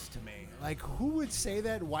sense to me. Like, who would say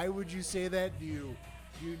that? Why would you say that? Do you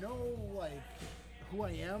know, like, who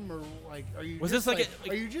I am, or like, are you? Was just this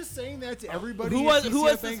are you just saying that to everybody? Who was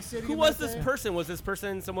this person? Was this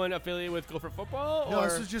person someone affiliated with Gopher football? No,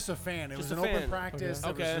 this was just a fan. It was an open practice.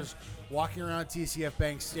 Okay. It was just walking around TCF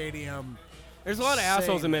Bank Stadium. There's a lot of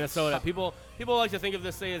assholes in Minnesota. People like to think of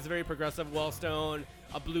this state as very progressive, Wellstone,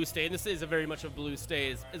 a blue state. And this is very much a blue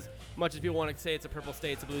state. As much as people want to say it's a purple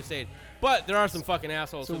state, it's a blue state. But there are some fucking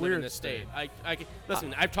assholes who live in this state.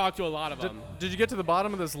 Listen, I've talked to a lot of them. Did you get to the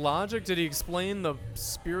bottom of this logic? Did he explain the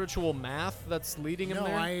spiritual math that's leading him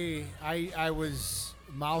there? No, I was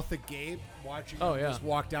mouth agape watching him just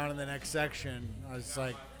walk down in the next section. I was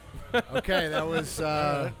like, okay, that was...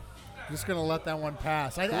 just gonna let that one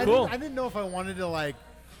pass. I didn't know if I wanted to like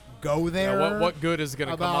go there. Yeah, what good is going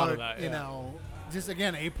to come out of that? You know, just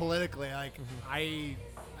again apolitically. Like I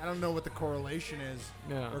don't know what the correlation is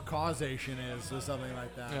or causation is or something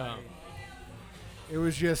like that. Yeah. It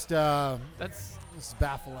was just That's Okay.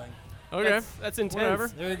 baffling. That's intense. Whatever.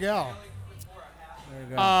 There you go.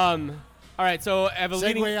 All right, so I have a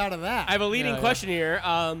leading Segue out of that. I have a leading question here.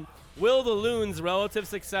 Will the Loons' relative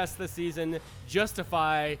success this season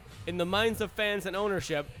justify, in the minds of fans and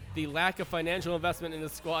ownership, the lack of financial investment in the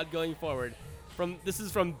squad going forward? This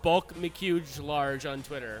is from Bulk McHuge Large on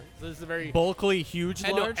Twitter. So this is a very Bulkly huge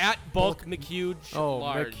no, large? at Bulk McHuge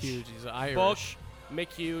Large. McHuge. He's Irish. Bulk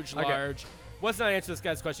McHuge Okay. Large. Let's not answer this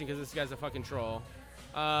guy's question because this guy's a fucking troll.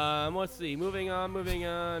 Let's see. Moving on.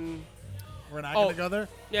 We're not going to go there?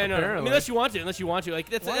 Yeah, no. I mean, unless you want to.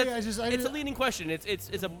 Like, it's a leading question.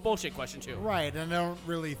 It's a bullshit question too. Right, and I don't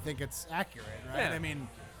really think it's accurate, right? Yeah. I mean,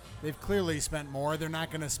 they've clearly spent more. They're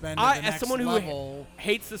not going to spend at the As next someone level. who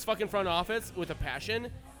hates this fucking front office with a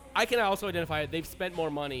passion, I can also identify they've spent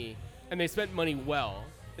more money, and they spent money well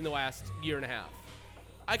in the last year and a half.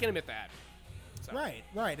 I can admit that. So. Right,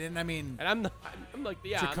 and I mean, and I'm like,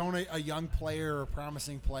 yeah. Chacon, a young player, a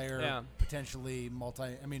promising player, Yeah. potentially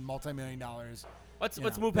multi-million dollars. Let's You know,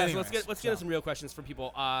 move past. anyways, Let's get into some real questions from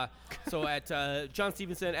people. So at John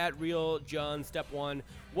Stevenson at Real John Step 1,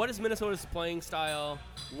 what is Minnesota's playing style?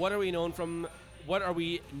 What are we known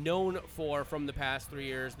for from the past 3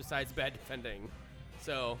 years besides bad defending?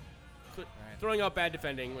 So throwing out bad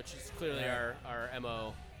defending, which is clearly our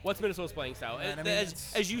MO. What's Minnesota's playing style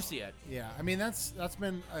as you see it? Yeah, I mean that's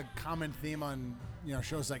been a common theme on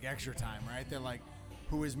shows like Extra Time, right? They're like,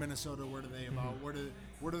 who is Minnesota? What are they about?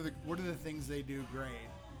 What are the things they do great?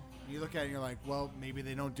 And you look at it and you're like, well, maybe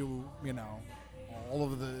they don't do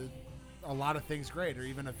a lot of things great, or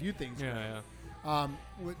even a few things great. Yeah.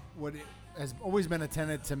 What has always been a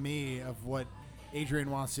tenet to me of what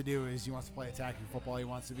Adrian wants to do is he wants to play attacking football. He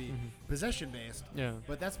wants to be possession-based. Yeah.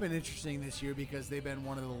 But that's been interesting this year because they've been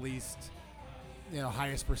one of the least,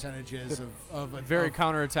 highest percentages of Very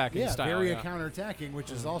counterattacking style. Very counterattacking,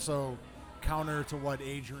 which is also counter to what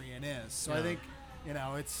Adrian is. So I think,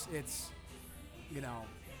 it's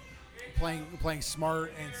playing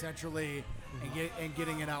smart and centrally and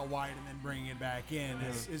getting it out wide and then bringing it back in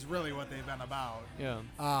is really what they've been about. Yeah.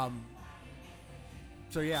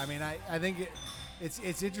 So yeah, I mean, I think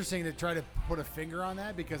it's interesting to try to put a finger on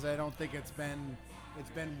that because I don't think it's been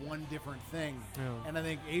one different thing. Yeah. And I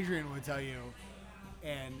think Adrian would tell you,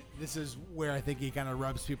 and this is where I think he kind of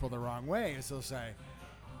rubs people the wrong way, is he'll say,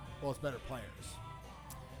 well, it's better players.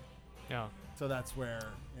 Yeah. So that's where,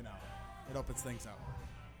 it opens things up.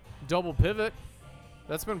 Double pivot.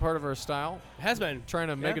 That's been part of our style. It has been. Trying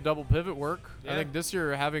to make a double pivot work. Yeah. I think this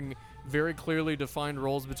year having very clearly defined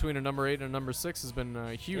roles between a number 8 and a number 6 has been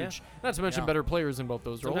huge. Yeah. Not to mention better players in both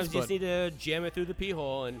those Sometimes roles. you just need to jam it through the pee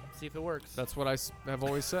hole and see if it works. That's what I have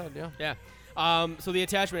always said, yeah. Yeah. So the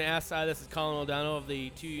attachment asks, this is Colin O'Donnell of the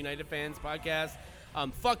Two United Fans podcast.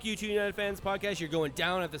 Fuck you, Two United Fans podcast. You're going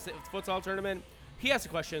down at the futsal tournament. He asked a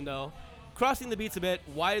question, though. Crossing the beats a bit,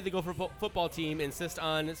 why did the Gopher football team insist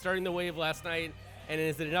on starting the wave last night, and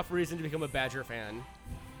is it enough reason to become a Badger fan?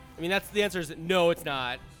 I mean, the answer is no, it's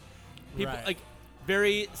not. People Right.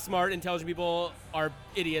 very smart, intelligent people are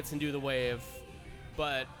idiots and do the wave,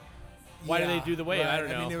 but why do they do the wave? Right. I don't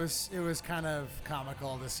know. I mean, it was kind of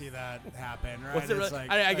comical to see that happen, right? Was it It's really?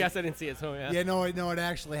 like, I guess I didn't see it, so yeah. Yeah, no, it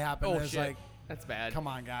actually happened. Oh, It's shit. like, That's bad. come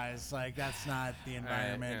on, guys, like that's not the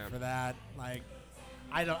environment yeah. for that. Like,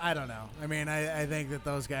 I don't know. I mean, I think that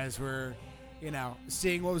those guys were,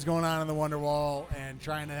 seeing what was going on in the Wonderwall and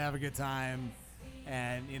trying to have a good time,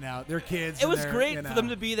 and they're kids. It was they're, great for them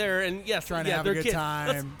to be there, and yes, trying to have they're a good kids.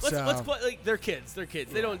 time, Let's so- play, they're kids. They're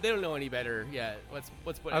kids. They don't know any better yet. Let's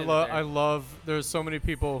put. I love. There's so many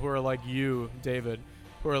people who are like you, David,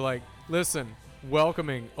 who are like, listen,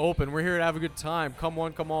 welcoming, open. We're here to have a good time. Come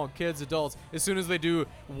on, come on, kids, adults. As soon as they do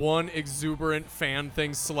one exuberant fan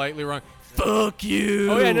thing slightly wrong, fuck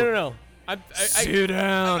you. Oh yeah, no. Sit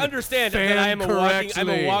down. I understand that Fan I am I'm a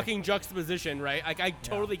correctly. walking juxtaposition, right? I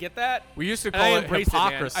totally get that. We used to And call I it embrace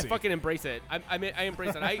hypocrisy. It, man. I fucking embrace it. I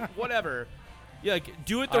embrace it. Whatever. Yeah,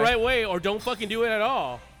 do it the right way or don't fucking do it at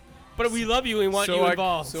all. But we love you and want you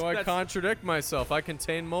involved. So I contradict myself. I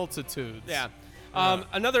contain multitudes. Yeah.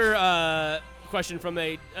 Another question from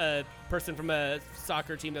a person from a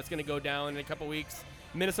soccer team that's going to go down in a couple weeks.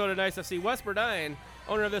 Minnesota Nice FC West Burdine,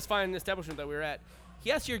 owner of this fine establishment that we were at.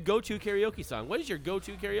 He asked your go-to karaoke song. What is your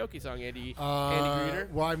go-to karaoke song, Andy Greder?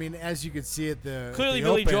 Well, I mean, as you can see at the Clearly the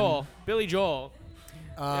Billy Open, Joel. Billy Joel.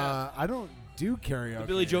 I don't do karaoke.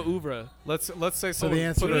 Billy Joe Ouvre. Let's say So the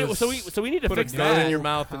answer put a, is- So we need to put a fix gun that. in your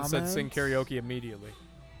mouth and said sing Comments? karaoke immediately.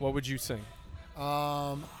 what would you sing?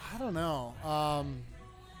 I don't know.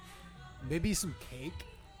 Maybe some cake.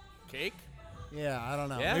 Cake? Yeah, I don't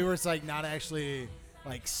know. Yeah? Maybe where it's like not actually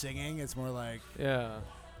like singing. It's more like Yeah.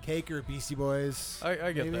 Cake or Beastie Boys.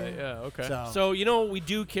 I get maybe? that. Yeah. Okay. So we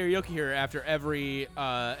do karaoke here after every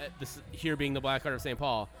this here being the Black Heart of St.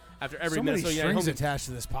 Paul. After every so many Minnesota United strings home attached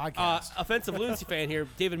to this podcast. offensive lunacy fan here,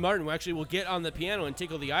 David Martin, who actually will get on the piano and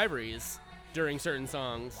tickle the ivories during certain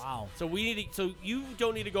songs. Wow. So so you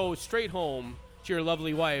don't need to go straight home to your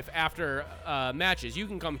lovely wife after matches. You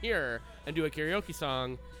can come here and do a karaoke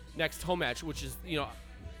song next home match, which is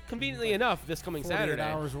conveniently enough this coming 48 Saturday.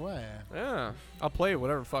 hours away. Yeah. I'll play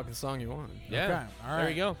whatever fucking song you want. Yeah. Okay, all There right.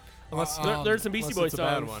 you go. Unless, Learn some Beastie unless Boys it's a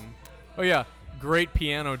bad songs. one. Oh yeah, great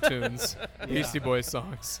piano tunes. Beastie Boys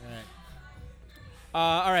songs.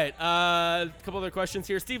 All right. All right. A couple other questions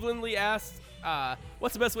here. Steve Lindley asked,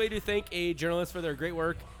 what's the best way to thank a journalist for their great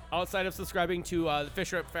work outside of subscribing to the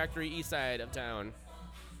Fishwrap Factory east side of town?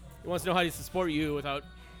 He wants to know how to support you without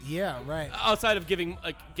Yeah, right. outside of giving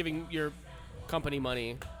your company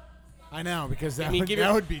money. I know, because that, give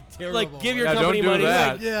would be terrible. Like give your Yeah, company don't do money.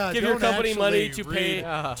 that. Like, Yeah, give your don't company money actually to pay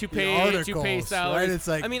read to the pay articles, salaries. right? It's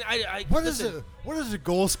like, I mean, I What listen, does a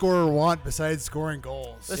goal scorer want besides scoring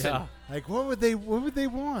goals? Listen, Yeah. Like, what would they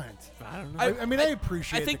want? I don't know. I mean, I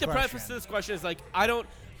appreciate. I think the the preface to this question is like, I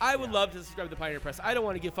would love to subscribe to the Pioneer Press. I don't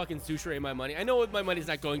want to give fucking Souchere my money. I know my money's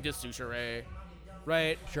not going to Souchere,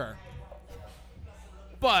 right? Sure.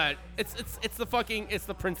 But it's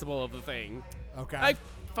the principle of the thing. Okay. I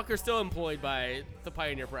fucker's still employed by the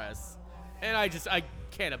Pioneer Press, and I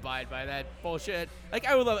can't abide by that bullshit. Like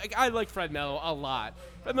I like Fred Mello a lot.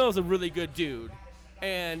 Fred Mello's a really good dude,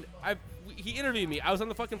 and he interviewed me. I was on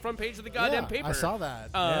the fucking front page of the goddamn paper. I saw that.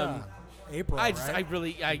 April. I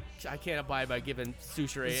right? can't abide by giving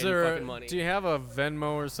Souchere Is any there fucking money. Do you have a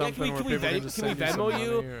Venmo or something can where we people Ven- can just can we send you some Venmo money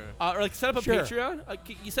you? or- Or like set up a Sure. Patreon?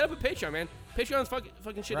 You set up a Patreon, man. Patreon's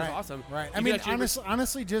fucking shit right. is awesome. Right. You I can mean, actually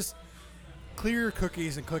honestly, just clear your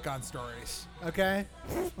cookies and click on stories. Okay.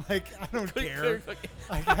 Like, I don't care. Like,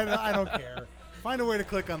 I don't care. Find a way to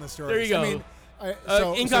click on the stories. There you go. I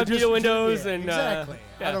mean, incognito just- windows yeah, and exactly.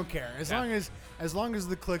 yeah. I don't care as long as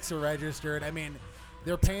the clicks are registered. I mean,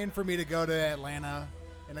 they're paying for me to go to Atlanta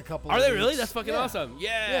in a couple. Are of they weeks. really? That's fucking Yeah. awesome.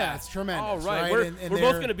 Yeah. Yeah, it's tremendous. All right, right? we're And both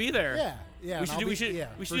they're- gonna be there. Yeah, yeah. We should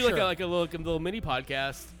for do sure. like a little mini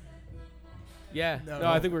podcast. Yeah. No, No,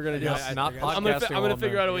 I think we're gonna do Yes, it. not I'm gonna podcasting I'm gonna while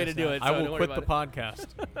figure I'm out a there. way to do it. I so will don't worry quit the about podcast.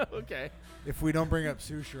 it. Okay. If we don't bring up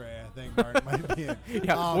Souchere, I think Mark might be.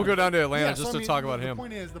 Yeah, we'll go down to Atlanta yeah, just so, to I mean, talk about the him.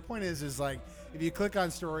 The point is like if you click on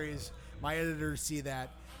stories, my editors see that.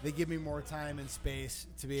 They give me more time and space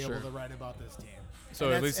to be Sure. able to write about this team. So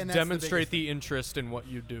And at that's- least and that's demonstrate biggest the interest in what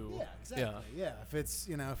you do. Yeah, exactly. Yeah.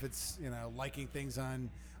 If it's liking things on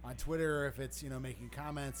Twitter, if it's making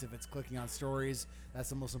comments, if it's clicking on stories, that's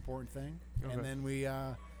the most important thing. Okay. And then we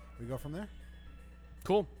go from there.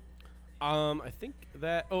 Cool. I think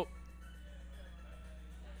that. Oh.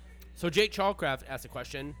 So Jake Chalcraft asked a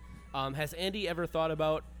question. Has Andy ever thought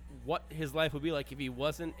about what his life would be like if he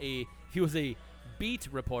was a beat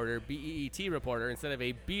reporter, BEET reporter, instead of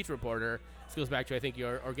a beat reporter? This goes back to, I think,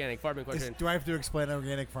 your organic farming question. Do I have to explain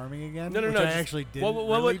organic farming again? No. Which I just- actually didn't what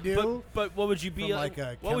really would, do. But what would you be From, like?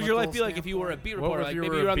 like, a What would your life chemical be like if you were a standpoint? beat What reporter? if Like you maybe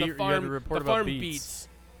were you were a on the beat- you had to farm, report the about farm beats. beats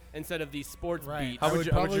instead of the sports Right. beats. How I would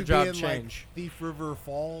your probably job be in, change? Like, Thief River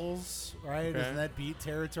Falls, right? Okay. Isn't that beat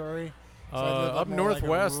territory? So I'd live Up more like a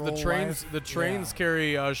northwest, the rural trains life. the trains Yeah.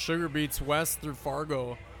 carry sugar beets west through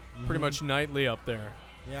Fargo, pretty much nightly up there.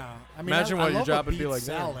 Yeah, I mean, Imagine I what your love job a would be beet like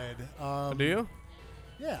there. salad. Do you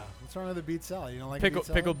Yeah, what's wrong with a beet salad? You don't like Pickle, beet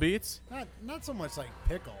salad? pickled beets? Not so much like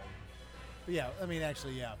pickled. But yeah, I mean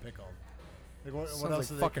actually, yeah, pickled. Like what Sounds else like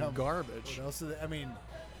do they fucking come? garbage. What else do they? I mean,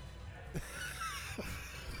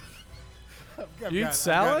 You eat I've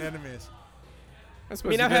salad? got enemies. I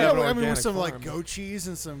suppose mean, you I've did had- have an I mean, with organic some farm. like goat cheese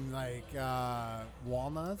and some like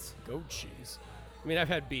walnuts. goat cheese. I mean, I've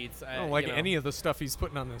had beets. I don't like any of the stuff he's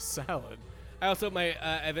putting on this salad. I also I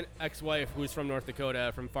have an ex-wife who's from North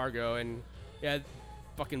Dakota, from Fargo, and yeah,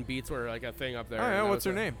 fucking beets were like a thing up there. Oh, yeah, and what's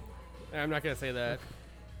her name? I'm not gonna say that.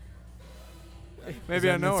 Is Maybe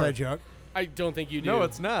that I an know her. inside joke? I don't think you do. No,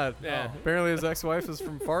 it's not. Yeah. Apparently his ex-wife is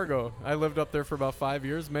from Fargo. I lived up there for about 5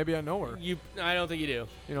 years. Maybe I know her. I don't think you do.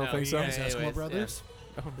 You don't No, think so? You guys Eskimo anyways, brothers?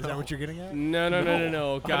 Oh, Is that what you're getting at? No.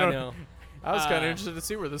 I God don't- no. I was kind of Uh, interested to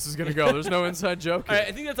see where this is going to go. There's no inside joke All right,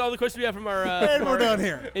 here. I think that's all the questions we have from our And from we're our done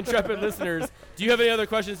here. intrepid listeners. Do you have any other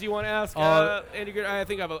questions you want to ask, Uh, Andy Greder? I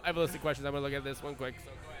think I have a list of questions. I'm gonna look at this one quick. So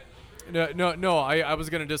go ahead. No, I was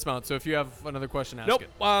going to dismount. So if you have another question, ask Nope. it.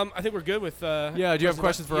 I think we're good with. Yeah, do you have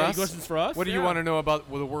questions for yeah, us? Questions for us? What do you Yeah. want to know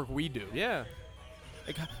about the work we do? Yeah.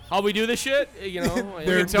 like how we do this shit. You know,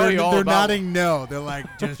 They're nodding no. They're like,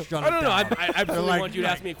 just shut I don't up. know. I really want you to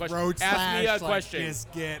ask me a question. Ask me a question.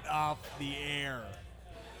 Just get off the air.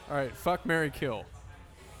 All right, fuck, marry, kill.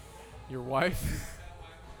 Your wife,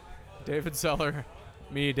 David Zeller,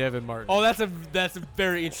 me, David Martin. Oh, that's a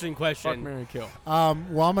very interesting question. Fuck, marry, kill.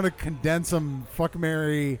 Well, I'm gonna condense some fuck,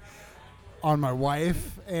 marry on my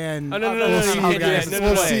wife, and Oh, no, we'll see you you can't do guys. that. No,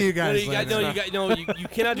 We'll no, see you no, guys you later. you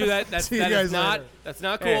cannot do that. That's See you that guys is not later. that's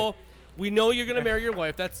not cool. We know you're gonna marry your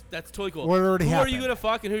wife. That's totally cool. What already who are happened? you gonna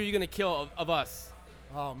fuck and who are you gonna kill of us?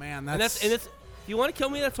 Oh man, And that's if you want to kill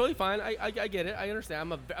me, that's totally fine. I get it. I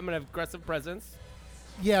understand. I'm an aggressive presence.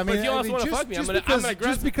 yeah. I mean, if you also wanna fuck me, I'm an aggressive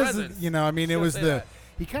just because presence. you know, I mean, it Just was gonna say that.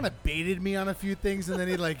 he kind of baited me on a few things, and then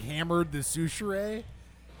he like hammered the sushire,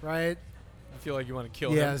 right? I feel like you want to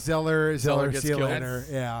kill Yeah, him. Zeller, gets see you killed. later.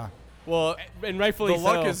 Yeah. Well, And rightfully the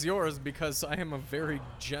luck so. is yours because I am a very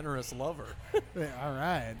generous lover. All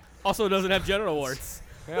right. Also doesn't have genital warts.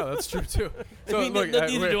 Yeah, that's true too. I mean,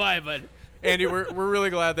 neither do I, but Andy, we're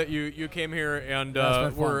really glad that you came here and Yeah,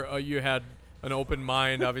 it's been fun. you had an open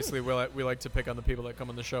mind. Obviously, we like to pick on the people that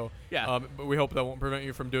come on the show. Yeah. But we hope that won't prevent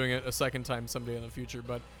you from doing it a second time someday in the future.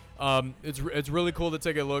 But it's really cool to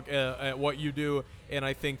take a look at what you do, and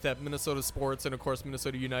I think that Minnesota sports and of course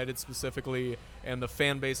Minnesota United specifically and the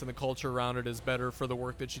fan base and the culture around it is better for the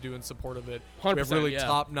work that you do in support of it. We have 100%, really yeah.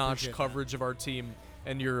 top-notch Appreciate coverage of our team,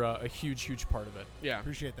 and you're a huge part of it. yeah.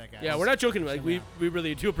 Appreciate that, guys. Yeah, we're not joking. Like we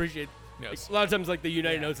really do appreciate. Yes. Like, a lot of times, like the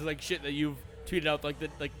United notes is like shit that you've tweeted out like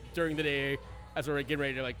during the day as we're getting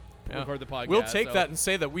ready to like record the podcast. We'll take so. that and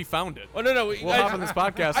say that we found it. Oh no, We'll hop on this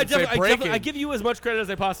podcast and say breaking. I give you as much credit as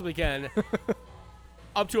I possibly can,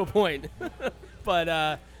 up to a point. But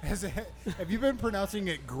Have you been pronouncing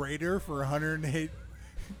it Greder for 108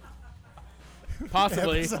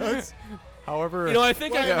 possibly, episodes? However, you know, I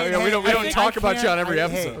think we don't talk about you on every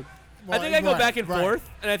episode. I think I go back and right, forth,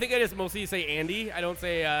 and I think I just mostly say Andy. I don't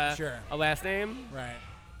say Sure. a last name. Right.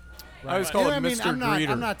 I always call You know, him I mean, Mr. I'm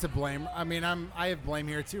Greder. not to blame. I mean, I have blame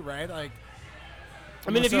here too, right? Like, I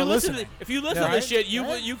mean, if you listen, listening. to this Right? shit, you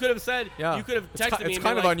Right? you could have said, Yeah. you could have texted me. It's and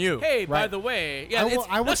kind been of like, on you. Hey, by Right. the way, yeah,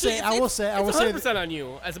 I will say It's that- 100% on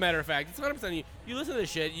you. As a matter of fact, it's 100% on you. You listen to this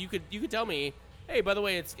shit, you could tell me, hey, by the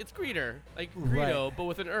way, it's Greder, like Greedo, Right. but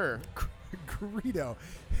with an Greedo.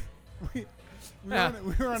 We Yeah.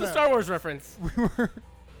 were on It's a Star Wars reference.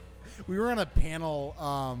 we were on a panel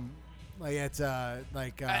like at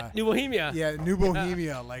At New Bohemia. yeah, New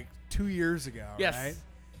Bohemia like 2 years ago, Yes. right?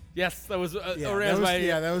 Yes, that was Yeah, organized by.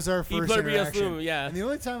 that was our He first played Rios interaction. Bloom, yeah. And the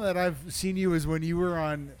only time that I've seen you is when you were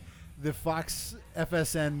on the Fox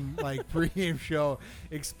FSN like pregame show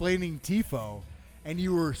explaining Tifo, and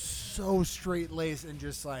you were so straight laced and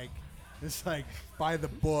just like by the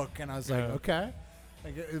book, and I was like, Yeah. okay,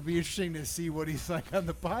 like it'd be interesting to see what he's like on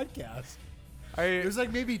the podcast. It was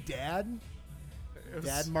like maybe Dad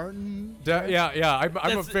Martin. Yeah. I'm a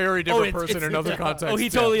That's- very different it's- person in other contexts. Oh, he yeah.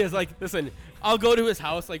 totally is. Like, listen, I'll go to his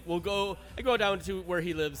house. Like, I go down to where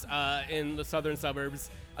he lives in the southern suburbs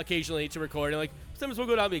occasionally to record. And like, sometimes we'll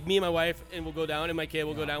go down, like me and my wife, and we'll go down, and my kid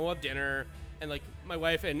will go down. We'll have dinner, and like my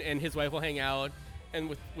wife and his wife will hang out,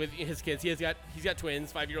 and with his kids, he's got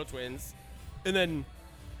twins, 5-year-old twins, and then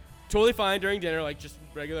totally fine during dinner, like just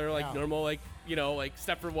regular, like Yeah. normal, like like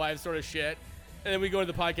Stepford Wives sort of shit. And then we go to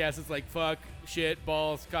the podcast. It's like fuck, shit,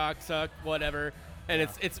 balls, cock, suck, whatever. And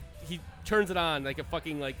it's he turns it on like a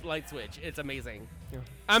fucking like light switch. It's amazing. Yeah.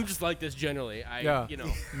 I'm just like this generally.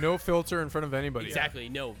 No filter in front of anybody. Exactly.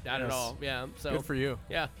 No, not at Yes. all. Yeah. So Good for you.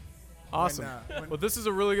 yeah. Awesome. when- Well, this is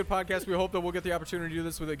a really good podcast. We hope that we'll get the opportunity to do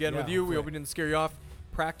this with you. Yeah, We hope hopefully. we didn't scare you off.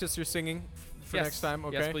 Practice your singing for Yes. next time.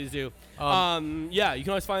 Okay. Yes, please do. Um, Yeah, you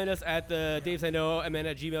can always find us at the Daves I Know,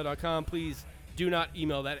 @gmail.com. Please do not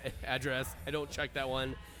email that address. I don't check that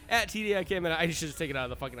one. At TDIK, I should just take it out of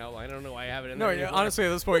the fucking outline. I don't know why I have it in No, there. yeah, honestly, at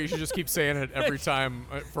this point, you should just keep saying it every time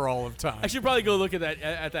for all of time. I should probably go look at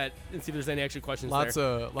that and see if there's any actual questions Lots there.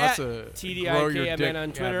 of At grow your TDIKMN dick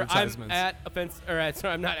on Twitter. I'm advertisements.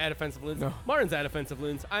 I'm not at Offensive Loons. No. Martin's at Offensive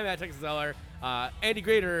Loons. I'm at Texas Eller. Andy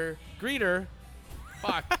Greder.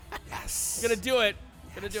 Fuck. Yes. Gonna do it.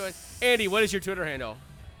 Andy, what is your Twitter handle?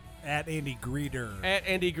 At Andy Greder. At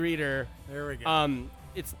Andy Greder. There we go.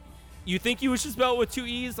 It's you think you should spell it with 2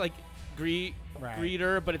 E's like Right.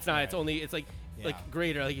 Greeder, but it's not. It's only it's like Yeah.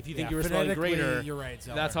 greater. Like if you think Yeah, you were spelling phonetically, greater, you're right,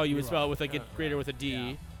 Zeller. that's how you would You're spell it right. with like a greater with a D.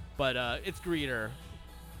 Yeah. But it's Greeder.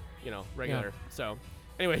 Regular. Yeah. So,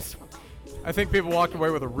 anyways, I think people walked away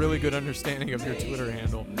with a really good understanding of your Twitter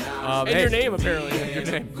handle. and Hey, your name apparently. your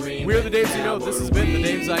name. We're the Daves You Know. This has been the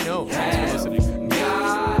Daves I Know. Thanks for listening.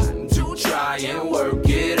 Got to try and work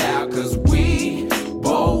it out, 'cause we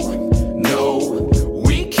both know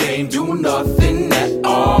nothing at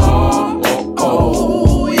all.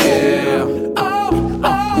 Oh, yeah.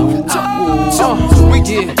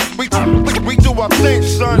 We do our thing,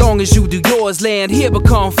 son. Long as you do yours, land here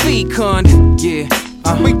become fecund. Yeah.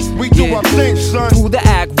 We do our thing, son. Through the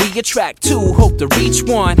act, we attract two, hope to reach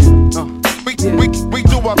one. We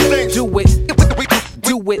do our thing. Do it.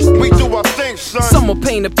 Do it. We do our thing, son. Some will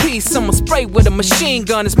paint a piece, some will spray with a machine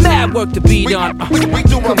gun. It's mad work to be done. We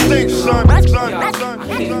do our thing, son. I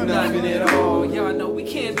can't do nothing at all. Y'all know we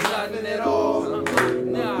can't do nothing at all.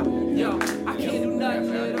 Nah, yo, I can't do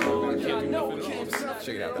nothing at all. Y'all know we can't do nothing.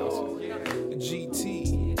 Check it out, guys. GT.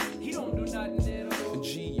 He don't do nothing at all.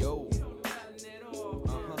 G.O.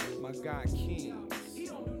 My guy King. He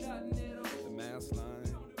don't do nothing at all. The Mass Line.